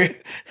 Where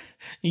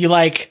you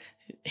like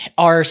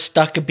are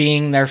stuck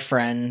being their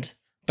friend,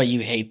 but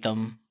you hate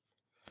them.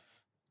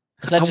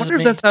 I wonder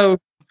if that's how.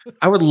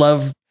 I would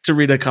love to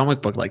read a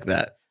comic book like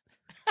that,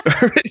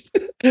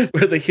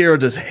 where the hero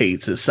just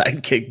hates his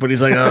sidekick, but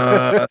he's like,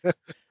 but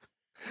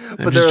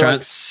they're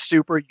like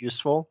super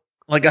useful.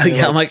 Like,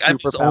 yeah, I'm like, I'm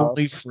his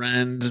only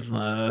friend.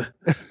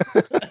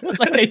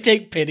 Like they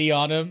take pity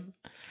on him.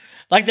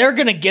 Like they're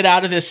gonna get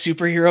out of this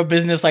superhero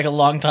business like a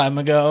long time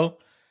ago.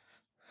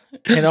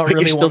 They don't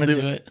really want to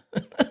do it.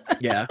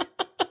 Yeah.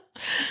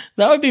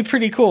 That would be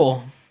pretty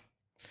cool.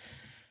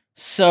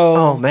 So,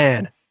 oh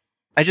man,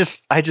 I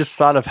just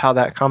thought of how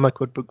that comic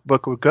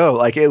book would go.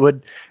 Like it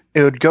would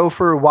go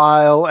for a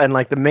while, and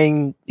like the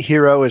main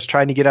hero is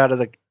trying to get out of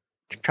the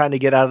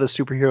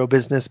superhero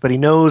business, but he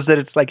knows that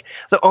it's like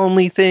the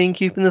only thing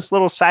keeping this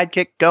little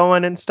sidekick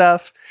going and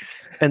stuff.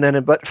 And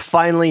then, but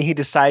finally he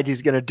decides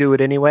he's going to do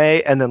it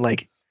anyway. And then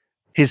like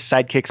his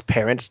sidekick's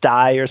parents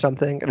die or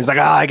something. And he's like,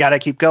 oh, I got to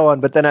keep going.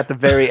 But then at the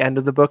very end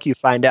of the book, you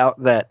find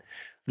out that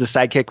the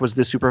sidekick was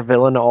the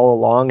supervillain all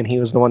along. And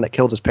he was the one that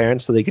killed his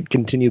parents so they could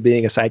continue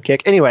being a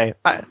sidekick. Anyway,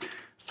 I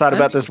thought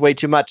about this way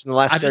too much in the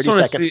last 30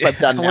 seconds. I'm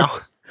done now.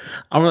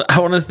 I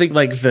want to think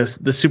like the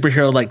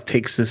superhero like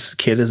takes this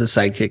kid as a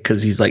sidekick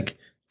because he's like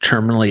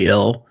terminally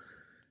ill.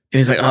 And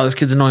he's like, oh, this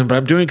kid's annoying, but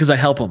I'm doing it because I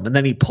help him. And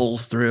then he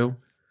pulls through.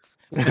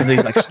 And then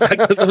he's like stuck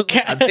with those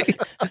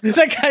Is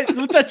that guy,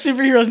 what's that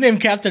superhero's name?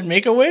 Captain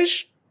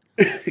Make-A-Wish?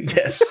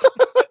 Yes.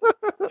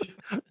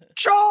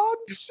 John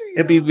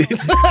Cena.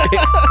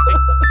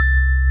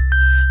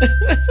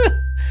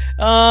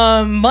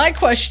 My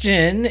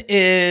question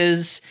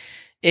is,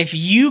 if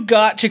you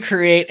got to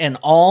create an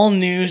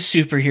all-new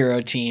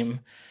superhero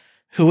team,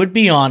 who would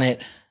be on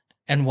it,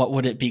 and what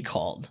would it be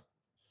called?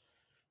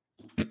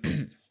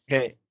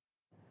 Okay.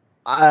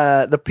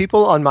 The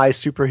people on my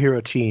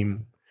superhero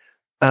team,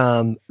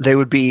 they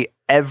would be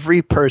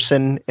every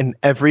person in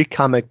every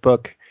comic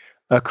book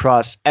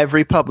across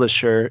every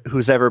publisher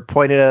who's ever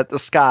pointed at the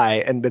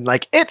sky and been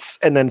like, it's,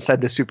 and then said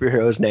the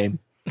superhero's name.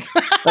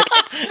 Like,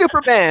 it's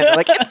Superman,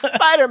 like it's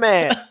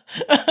Spider-Man.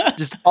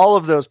 Just all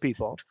of those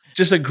people.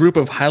 Just a group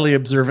of highly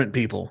observant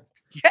people.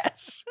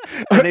 Yes.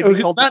 And they'd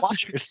be called the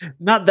Watchers.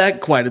 Not that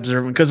quite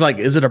observant, because like,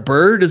 is it a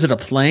bird? Is it a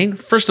plane?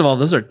 First of all,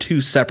 those are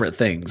two separate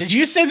things. Did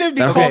you say they'd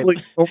be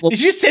called?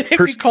 Did you say they'd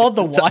be called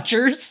the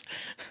Watchers?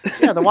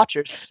 Yeah, the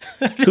Watchers.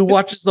 Who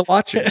watches the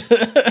Watchers?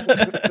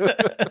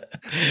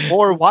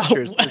 More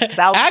Watchers.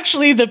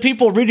 Actually, the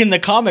people reading the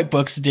comic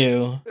books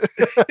do,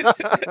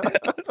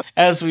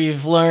 as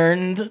we've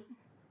learned.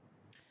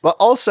 But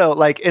also,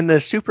 like in the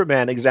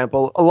Superman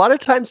example, a lot of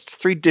times it's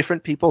three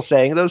different people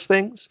saying those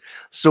things.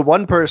 So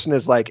one person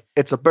is like,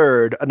 it's a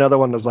bird. Another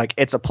one is like,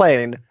 it's a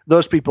plane.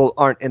 Those people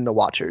aren't in the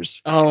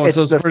Watchers. Oh, it's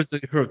so it's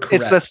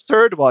the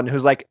third one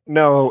who's like,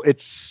 no,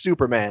 it's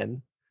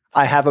Superman.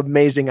 I have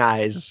amazing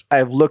eyes.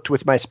 I've looked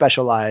with my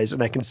special eyes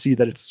and I can see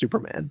that it's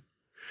Superman.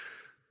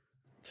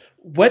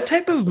 What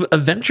type of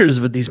adventures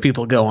would these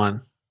people go on?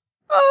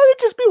 They'd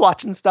just be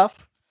watching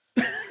stuff.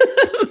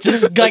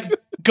 Just like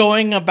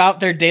going about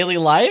their daily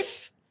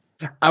life.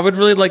 I would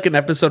really like an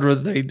episode where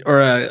they,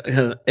 or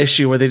a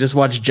issue where they just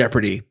watch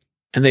Jeopardy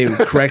and they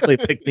correctly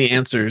pick the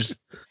answers.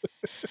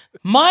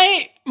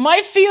 My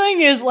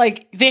feeling is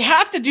like they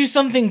have to do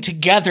something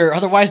together,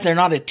 otherwise they're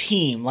not a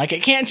team. Like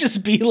it can't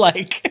just be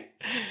like,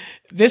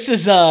 this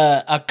is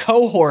a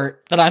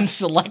cohort that I'm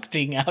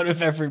selecting out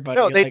of everybody.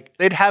 No,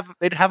 they'd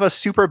have a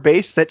super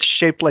base that's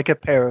shaped like a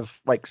pair of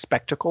like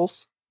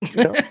spectacles.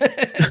 You know?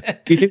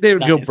 Do you think they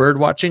would go bird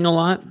watching a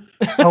lot?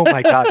 Oh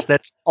my gosh,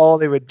 that's all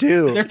they would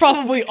do. They're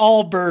probably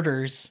all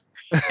birders.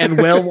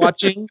 And whale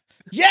watching?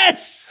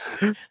 Yes!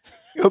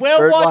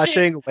 Bird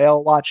watching,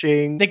 whale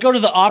watching. They go to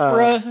the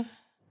opera.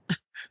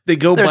 They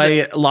go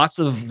buy lots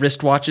of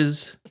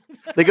wristwatches.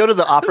 They go to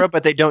the opera,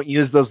 but they don't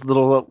use those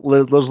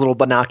little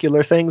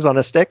binocular things on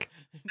a stick.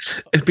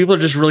 And people are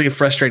just really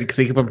frustrated because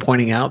they keep on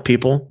pointing out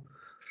people.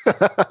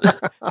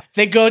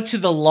 They go to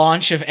the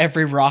launch of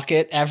every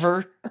rocket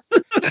ever.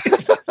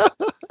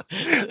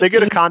 They go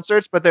to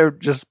concerts, but they're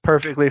just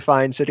perfectly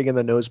fine sitting in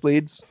the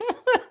nosebleeds.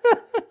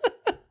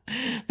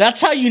 That's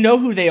how you know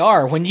who they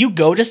are. When you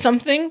go to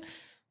something,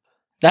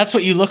 that's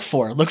what you look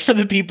for. Look for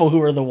the people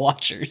who are the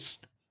watchers.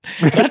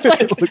 That's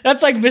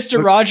like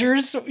Mr.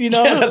 Rogers, you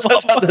know? Yeah, that's what I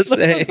was about to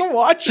say. The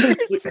watchers.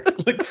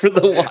 Look for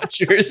the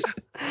watchers.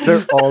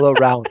 They're all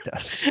around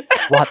us.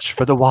 Watch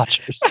for the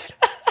watchers.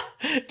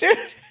 Dude,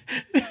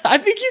 I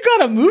think you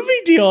got a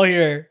movie deal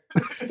here.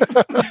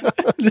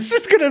 This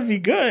is going to be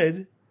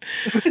good.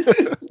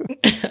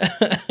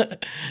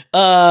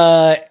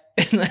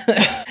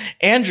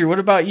 Andrew, what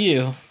about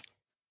you?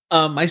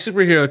 My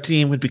superhero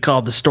team would be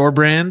called the Store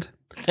Brand.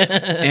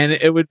 And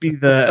it would be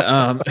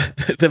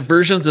the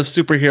versions of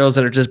superheroes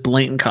that are just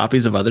blatant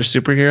copies of other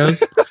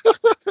superheroes.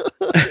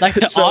 Like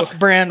the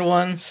off-brand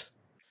ones.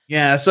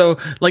 Yeah, so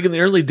like in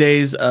the early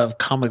days of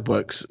comic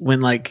books,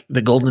 when like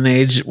the golden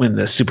age, when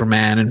the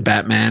Superman and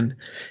Batman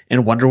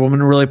and Wonder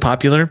Woman were really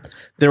popular,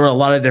 there were a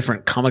lot of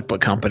different comic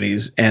book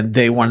companies and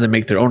they wanted to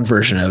make their own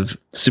version of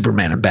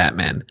Superman and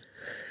Batman.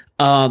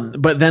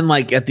 But then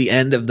like at the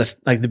end of the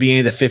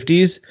beginning of the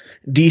 50s,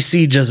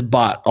 DC just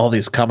bought all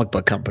these comic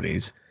book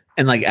companies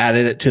and like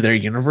added it to their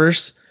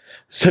universe.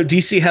 So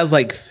DC has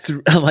like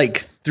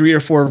three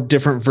or four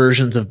different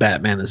versions of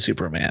Batman and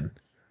Superman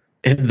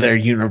in their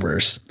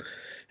universe.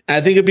 And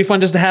I think it'd be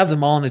fun just to have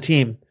them all on a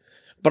team.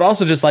 but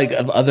also just like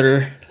of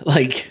other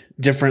like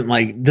different,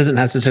 like doesn't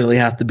necessarily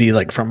have to be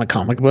like from a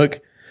comic book.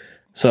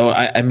 So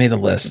I made a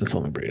list and so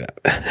let me bring it up.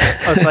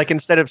 It's like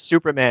instead of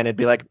Superman, it'd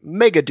be like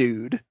Mega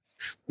Dude.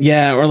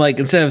 Yeah, or like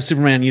instead of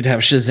Superman, you'd have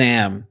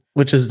Shazam,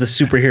 which is the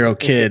superhero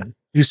kid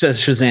who says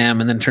Shazam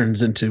and then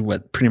turns into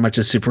what pretty much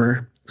is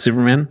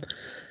Superman.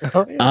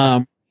 Oh,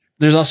 yeah.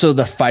 There's also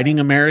the Fighting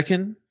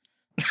American,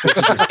 which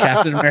is just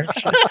Captain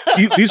America.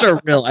 These are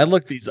real. I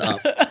looked these up.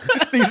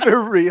 These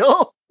are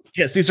real?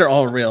 Yes, these are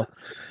all real.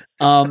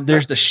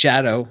 There's the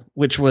Shadow,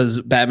 which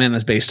was Batman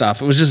is based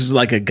off. It was just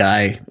like a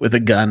guy with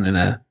a gun and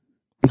a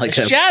like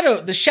the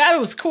Shadow. The Shadow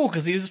was cool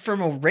because he was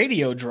from a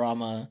radio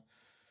drama.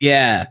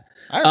 Yeah.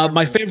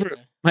 My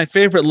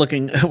favorite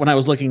looking when I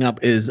was looking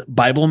up is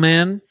Bible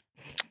Man.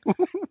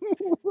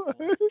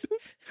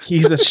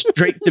 He's a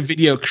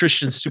straight-to-video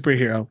Christian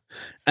superhero.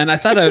 And I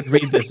thought I would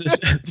read this.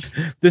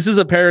 This is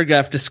a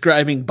paragraph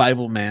describing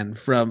Bible Man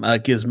from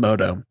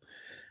Gizmodo.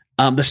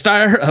 The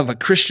star of a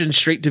Christian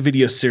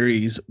straight-to-video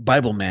series,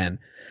 Bible Man,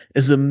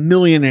 is a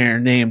millionaire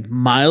named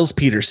Miles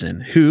Peterson,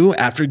 who,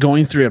 after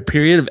going through a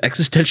period of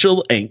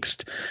existential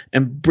angst,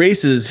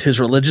 embraces his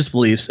religious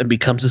beliefs and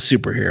becomes a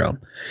superhero.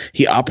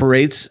 He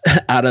operates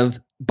out of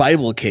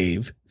Bible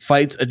Cave,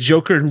 fights a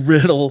Joker and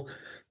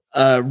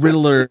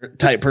Riddler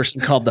type person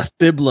called the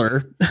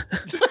Fibbler.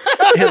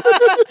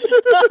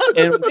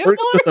 and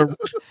works with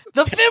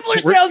the Fibbler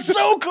sounds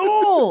so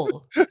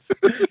cool.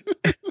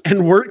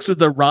 And works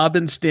with a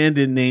Robin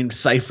stand-in named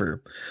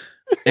Cypher.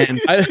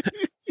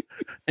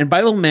 And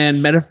Bible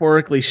Man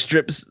metaphorically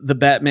strips the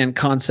Batman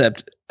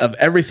concept of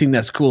everything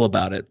that's cool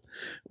about it.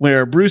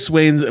 Where Bruce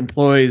Wayne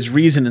employs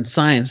reason and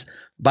science,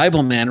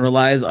 Bible Man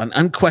relies on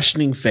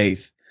unquestioning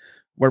faith.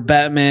 Where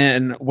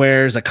Batman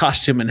wears a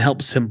costume and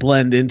helps him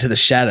blend into the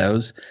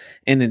shadows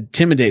and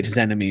intimidate his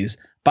enemies,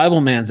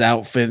 Bible Man's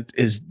outfit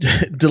is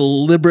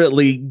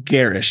deliberately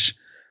garish.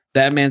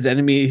 Batman's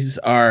enemies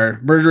are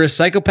murderous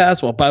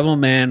psychopaths, while Bible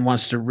Man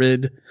wants to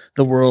rid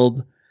the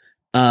world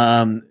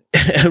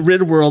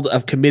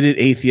of committed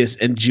atheists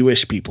and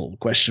Jewish people?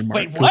 Question mark.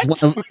 Wait, what?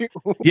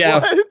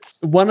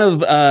 One of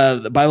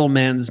the Bible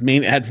Man's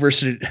main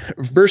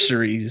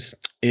adversaries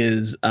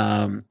is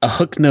a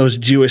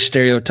hook-nosed Jewish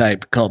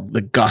stereotype called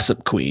the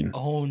Gossip Queen.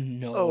 Oh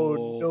no!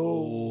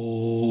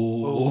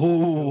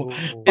 Oh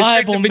no!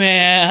 Bible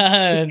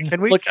Man!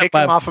 Can we kick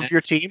him off of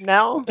your team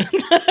now?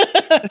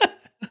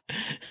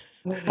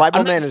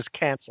 Bible Man is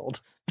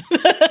canceled.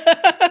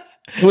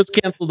 It was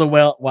canceled a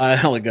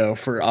while ago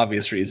for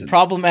obvious reasons.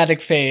 Problematic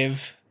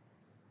fave.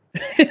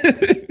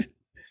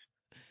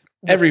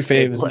 Every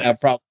fave is now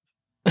problem.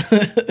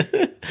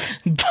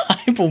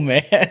 Bible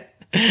Man.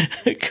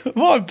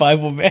 Come on,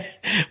 Bible Man.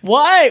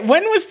 Why?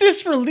 When was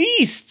this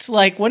released?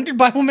 Like, when did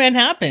Bible Man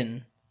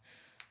happen?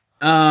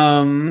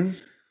 I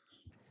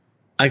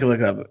can look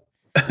it up.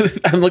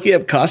 I'm looking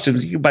up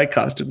costumes. You can buy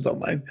costumes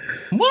online.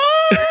 What?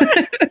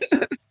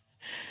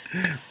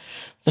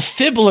 The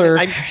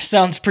Fibbler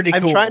sounds pretty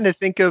cool. I'm trying to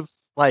think of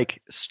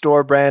like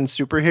store brand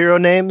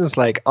superhero names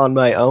like on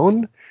my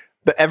own,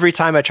 but every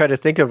time I try to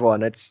think of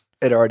one, it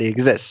already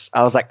exists.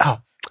 I was like,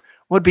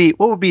 what would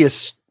be a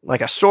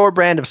store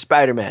brand of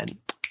Spider-Man?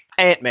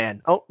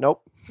 Ant-Man. Oh,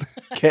 nope.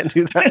 Can't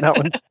do that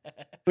one.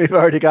 We've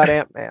already got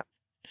Ant-Man.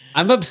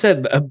 I'm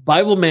upset.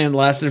 Bible Man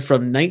lasted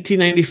from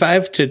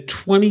 1995 to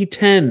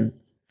 2010.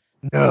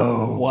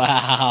 No.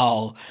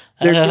 Wow.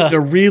 They're doing a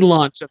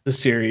relaunch of the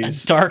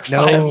series. A dark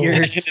 5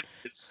 years.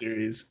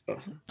 Series.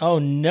 Oh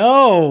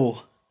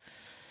no.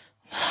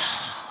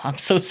 I'm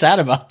so sad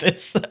about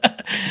this.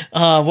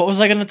 What was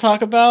I going to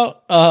talk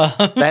about?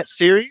 That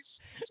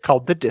series? It's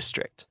called The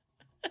District.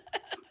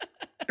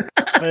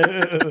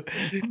 Boo.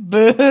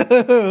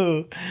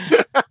 Boo.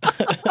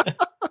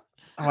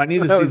 I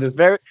need to see this.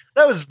 That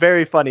was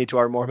very funny to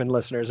our Mormon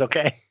listeners,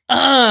 okay?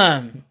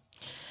 My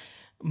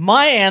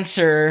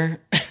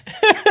answer,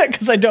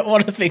 because I don't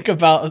want to think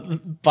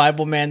about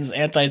Bible Man's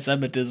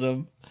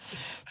anti-Semitism.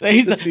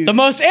 He's the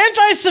most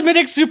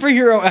anti-Semitic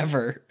superhero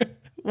ever.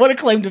 What a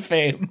claim to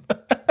fame.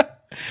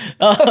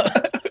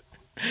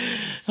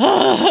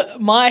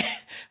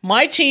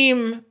 My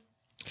team,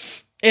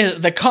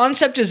 the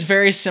concept is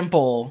very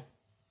simple.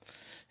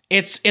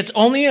 It's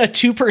only a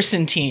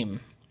 2-person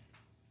team.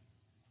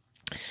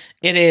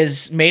 It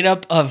is made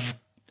up of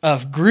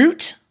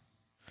Groot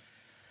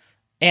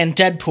and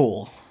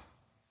Deadpool.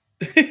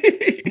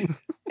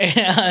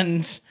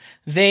 And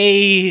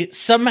they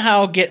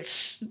somehow get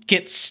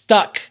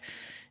stuck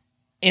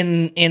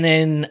in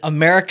an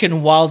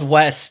American Wild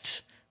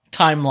West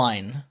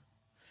timeline.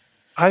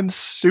 I'm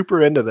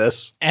super into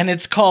this. And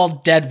it's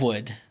called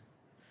Deadwood.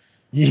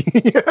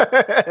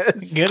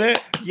 Yes. Get it?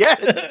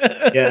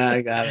 Yes. Yeah,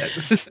 I got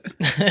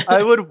it.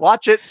 I would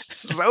watch it.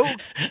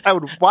 I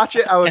would watch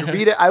it. I would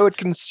read it. I would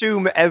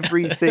consume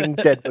everything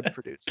Deadwood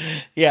produced.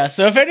 Yeah,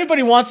 so if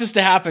anybody wants this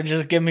to happen,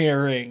 just give me a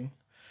ring.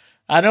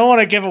 I don't want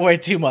to give away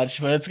too much,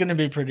 but it's going to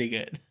be pretty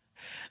good.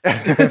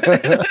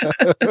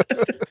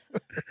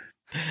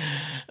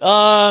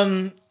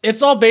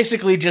 it's all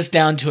basically just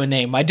down to a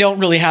name. I don't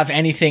really have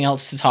anything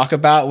else to talk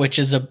about, which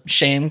is a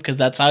shame because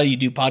that's how you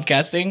do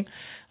podcasting.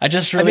 I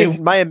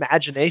mean, my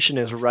imagination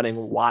is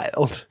running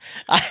wild.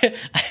 I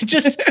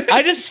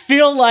just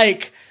feel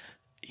like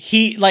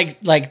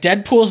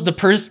Deadpool's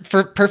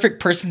the perfect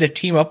person to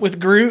team up with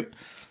Groot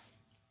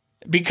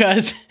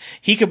because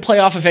he could play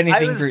off of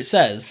anything Groot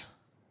says.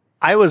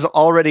 I was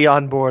already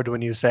on board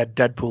when you said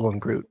Deadpool and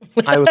Groot.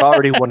 I was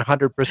already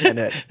 100%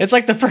 it. It's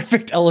like the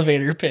perfect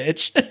elevator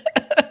pitch.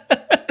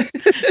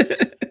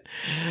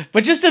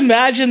 But just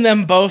imagine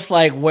them both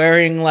like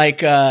wearing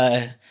like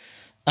what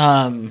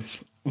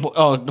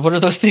are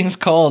those things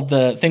called?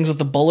 The things with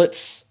the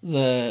bullets,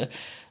 the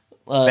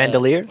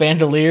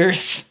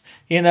bandoliers,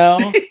 you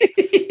know,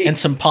 and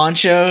some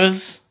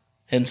ponchos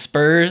and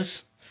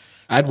spurs.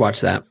 I'd watch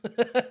that.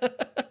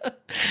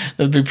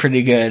 That'd be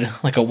pretty good,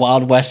 like a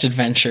Wild West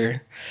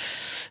adventure.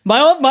 My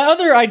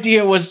other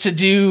idea was to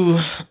do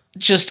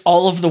just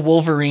all of the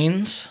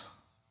Wolverines.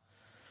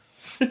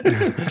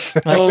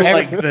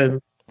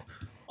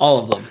 All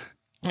of them,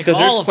 because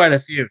there's quite a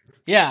few.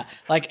 Yeah,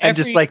 and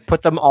just like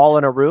put them all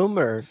in a room,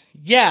 or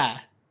yeah,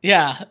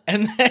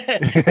 and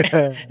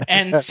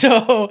and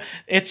so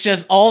it's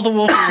just all the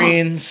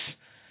Wolverines.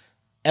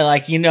 And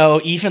like, you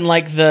know, even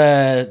like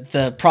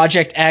the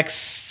Project X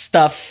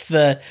stuff,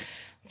 the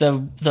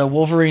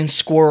Wolverine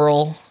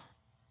squirrel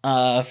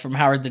from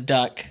Howard the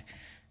Duck,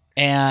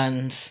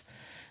 and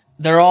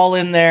they're all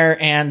in there,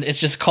 and it's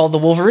just called the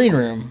Wolverine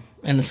Room,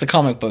 and it's the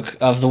comic book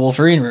of the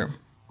Wolverine Room.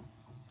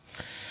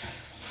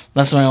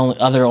 That's my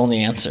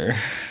only answer.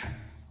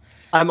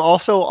 I'm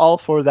also all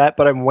for that,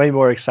 but I'm way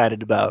more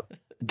excited about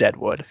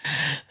Deadwood.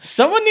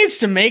 Someone needs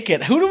to make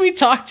it. Who do we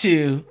talk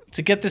to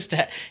get this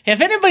to if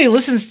anybody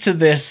listens to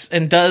this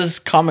and does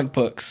comic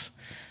books,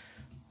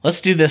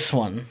 let's do this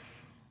one.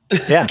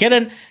 Yeah. Get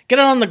it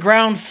on the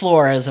ground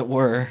floor, as it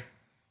were.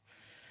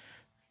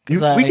 We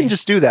can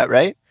just do that,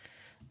 right?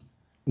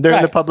 They're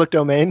in the public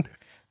domain.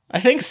 I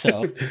think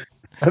so.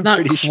 I'm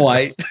not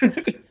quite.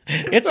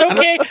 It's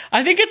okay.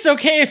 I think it's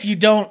okay if you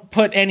don't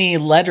put any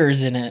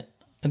letters in it.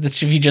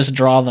 If you just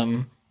draw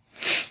them.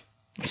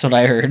 That's what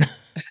I heard.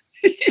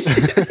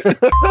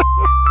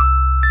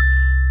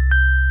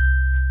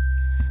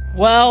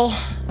 Well,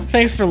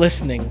 thanks for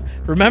listening.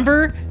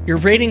 Remember, your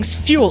ratings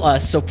fuel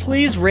us, so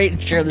please rate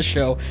and share the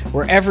show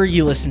wherever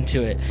you listen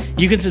to it.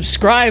 You can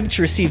subscribe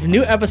to receive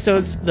new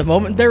episodes the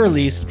moment they're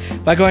released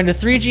by going to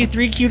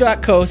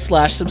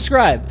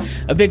 3g3q.co/subscribe.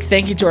 A big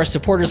thank you to our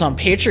supporters on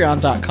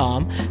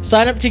patreon.com.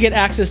 Sign up to get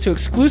access to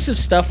exclusive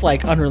stuff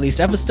like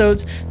unreleased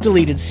episodes,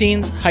 deleted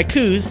scenes,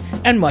 haikus,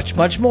 and much,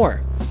 much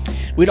more.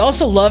 We'd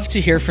also love to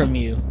hear from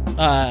you.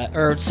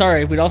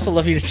 We'd also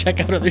love you to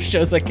check out other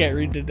shows I can't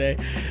read today.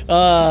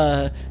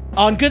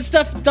 On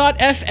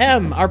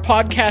goodstuff.fm, our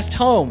podcast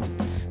home.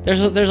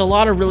 There's a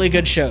lot of really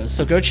good shows,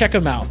 so go check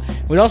them out.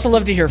 We'd also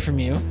love to hear from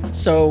you.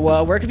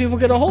 So where can people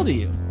get a hold of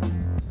you?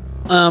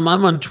 I'm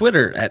on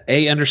Twitter at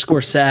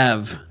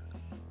 @A_Sav.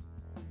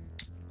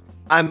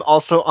 I'm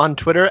also on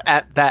Twitter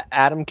at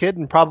 @ThatAdamKid,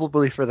 and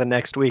probably for the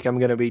next week I'm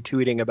going to be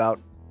tweeting about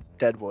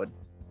Deadwood.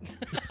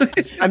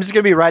 I'm just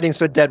going to be writing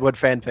some Deadwood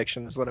fan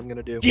fiction is what I'm going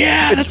to do.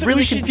 Yeah, it's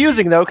really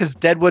confusing though because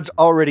Deadwood's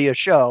already a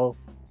show.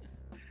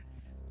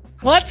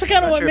 Well, that's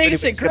kind of what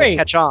makes it great.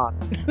 Catch on.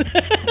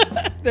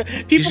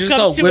 People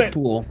come to it.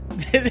 Pool.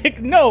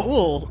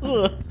 No,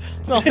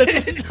 that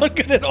doesn't sound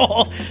good at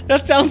all.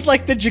 That sounds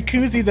like the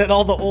jacuzzi that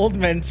all the old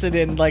men sit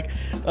in, like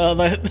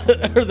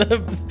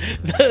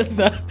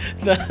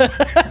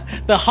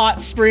the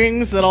hot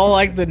springs that all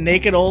like the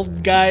naked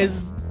old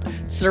guys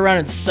sit around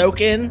and soak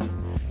in.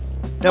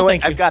 No,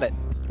 wait, I've got it.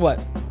 What?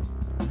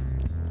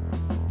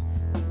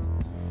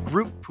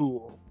 Group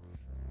pool.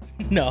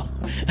 No,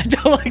 I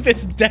don't like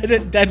this.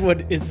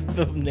 Deadwood is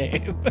the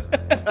name.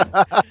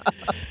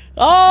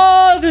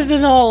 Other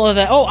than all of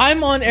that,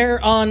 I'm on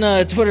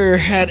Twitter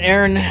at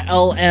Aaron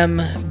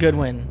LM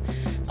Goodwin.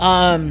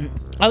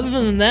 Other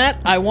than that,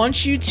 I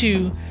want you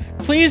to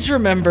please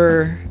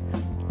remember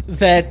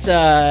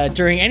that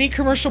during any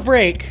commercial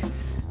break,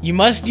 you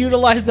must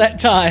utilize that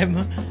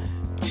time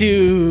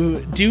to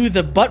do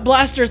the butt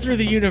blaster through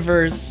the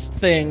universe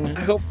thing.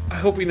 I hope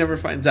he never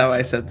finds out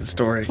I said the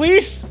story.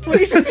 Please,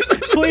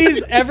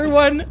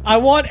 everyone. I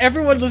want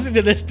everyone listening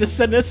to this to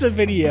send us a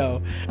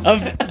video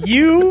of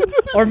you,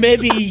 or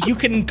maybe you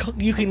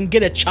can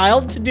get a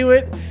child to do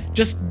it.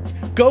 Just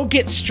go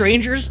get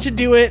strangers to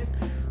do it.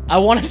 I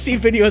want to see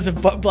videos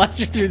of butt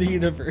blaster through the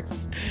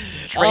universe.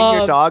 Train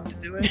your dog to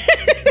do it.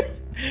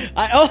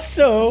 I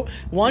also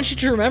want you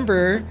to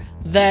remember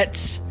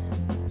that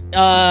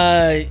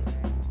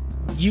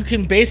you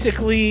can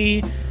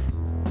basically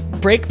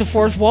break the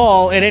fourth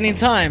wall at any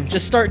time.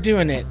 Just start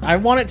doing it. I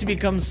want it to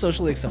become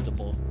socially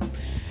acceptable.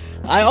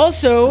 I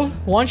also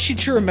want you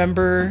to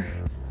remember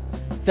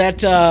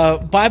that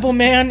Bible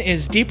Man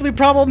is deeply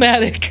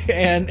problematic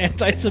and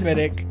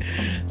anti-Semitic,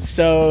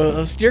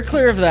 so steer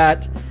clear of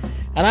that.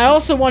 And I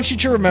also want you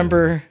to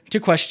remember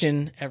to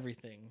question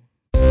everything.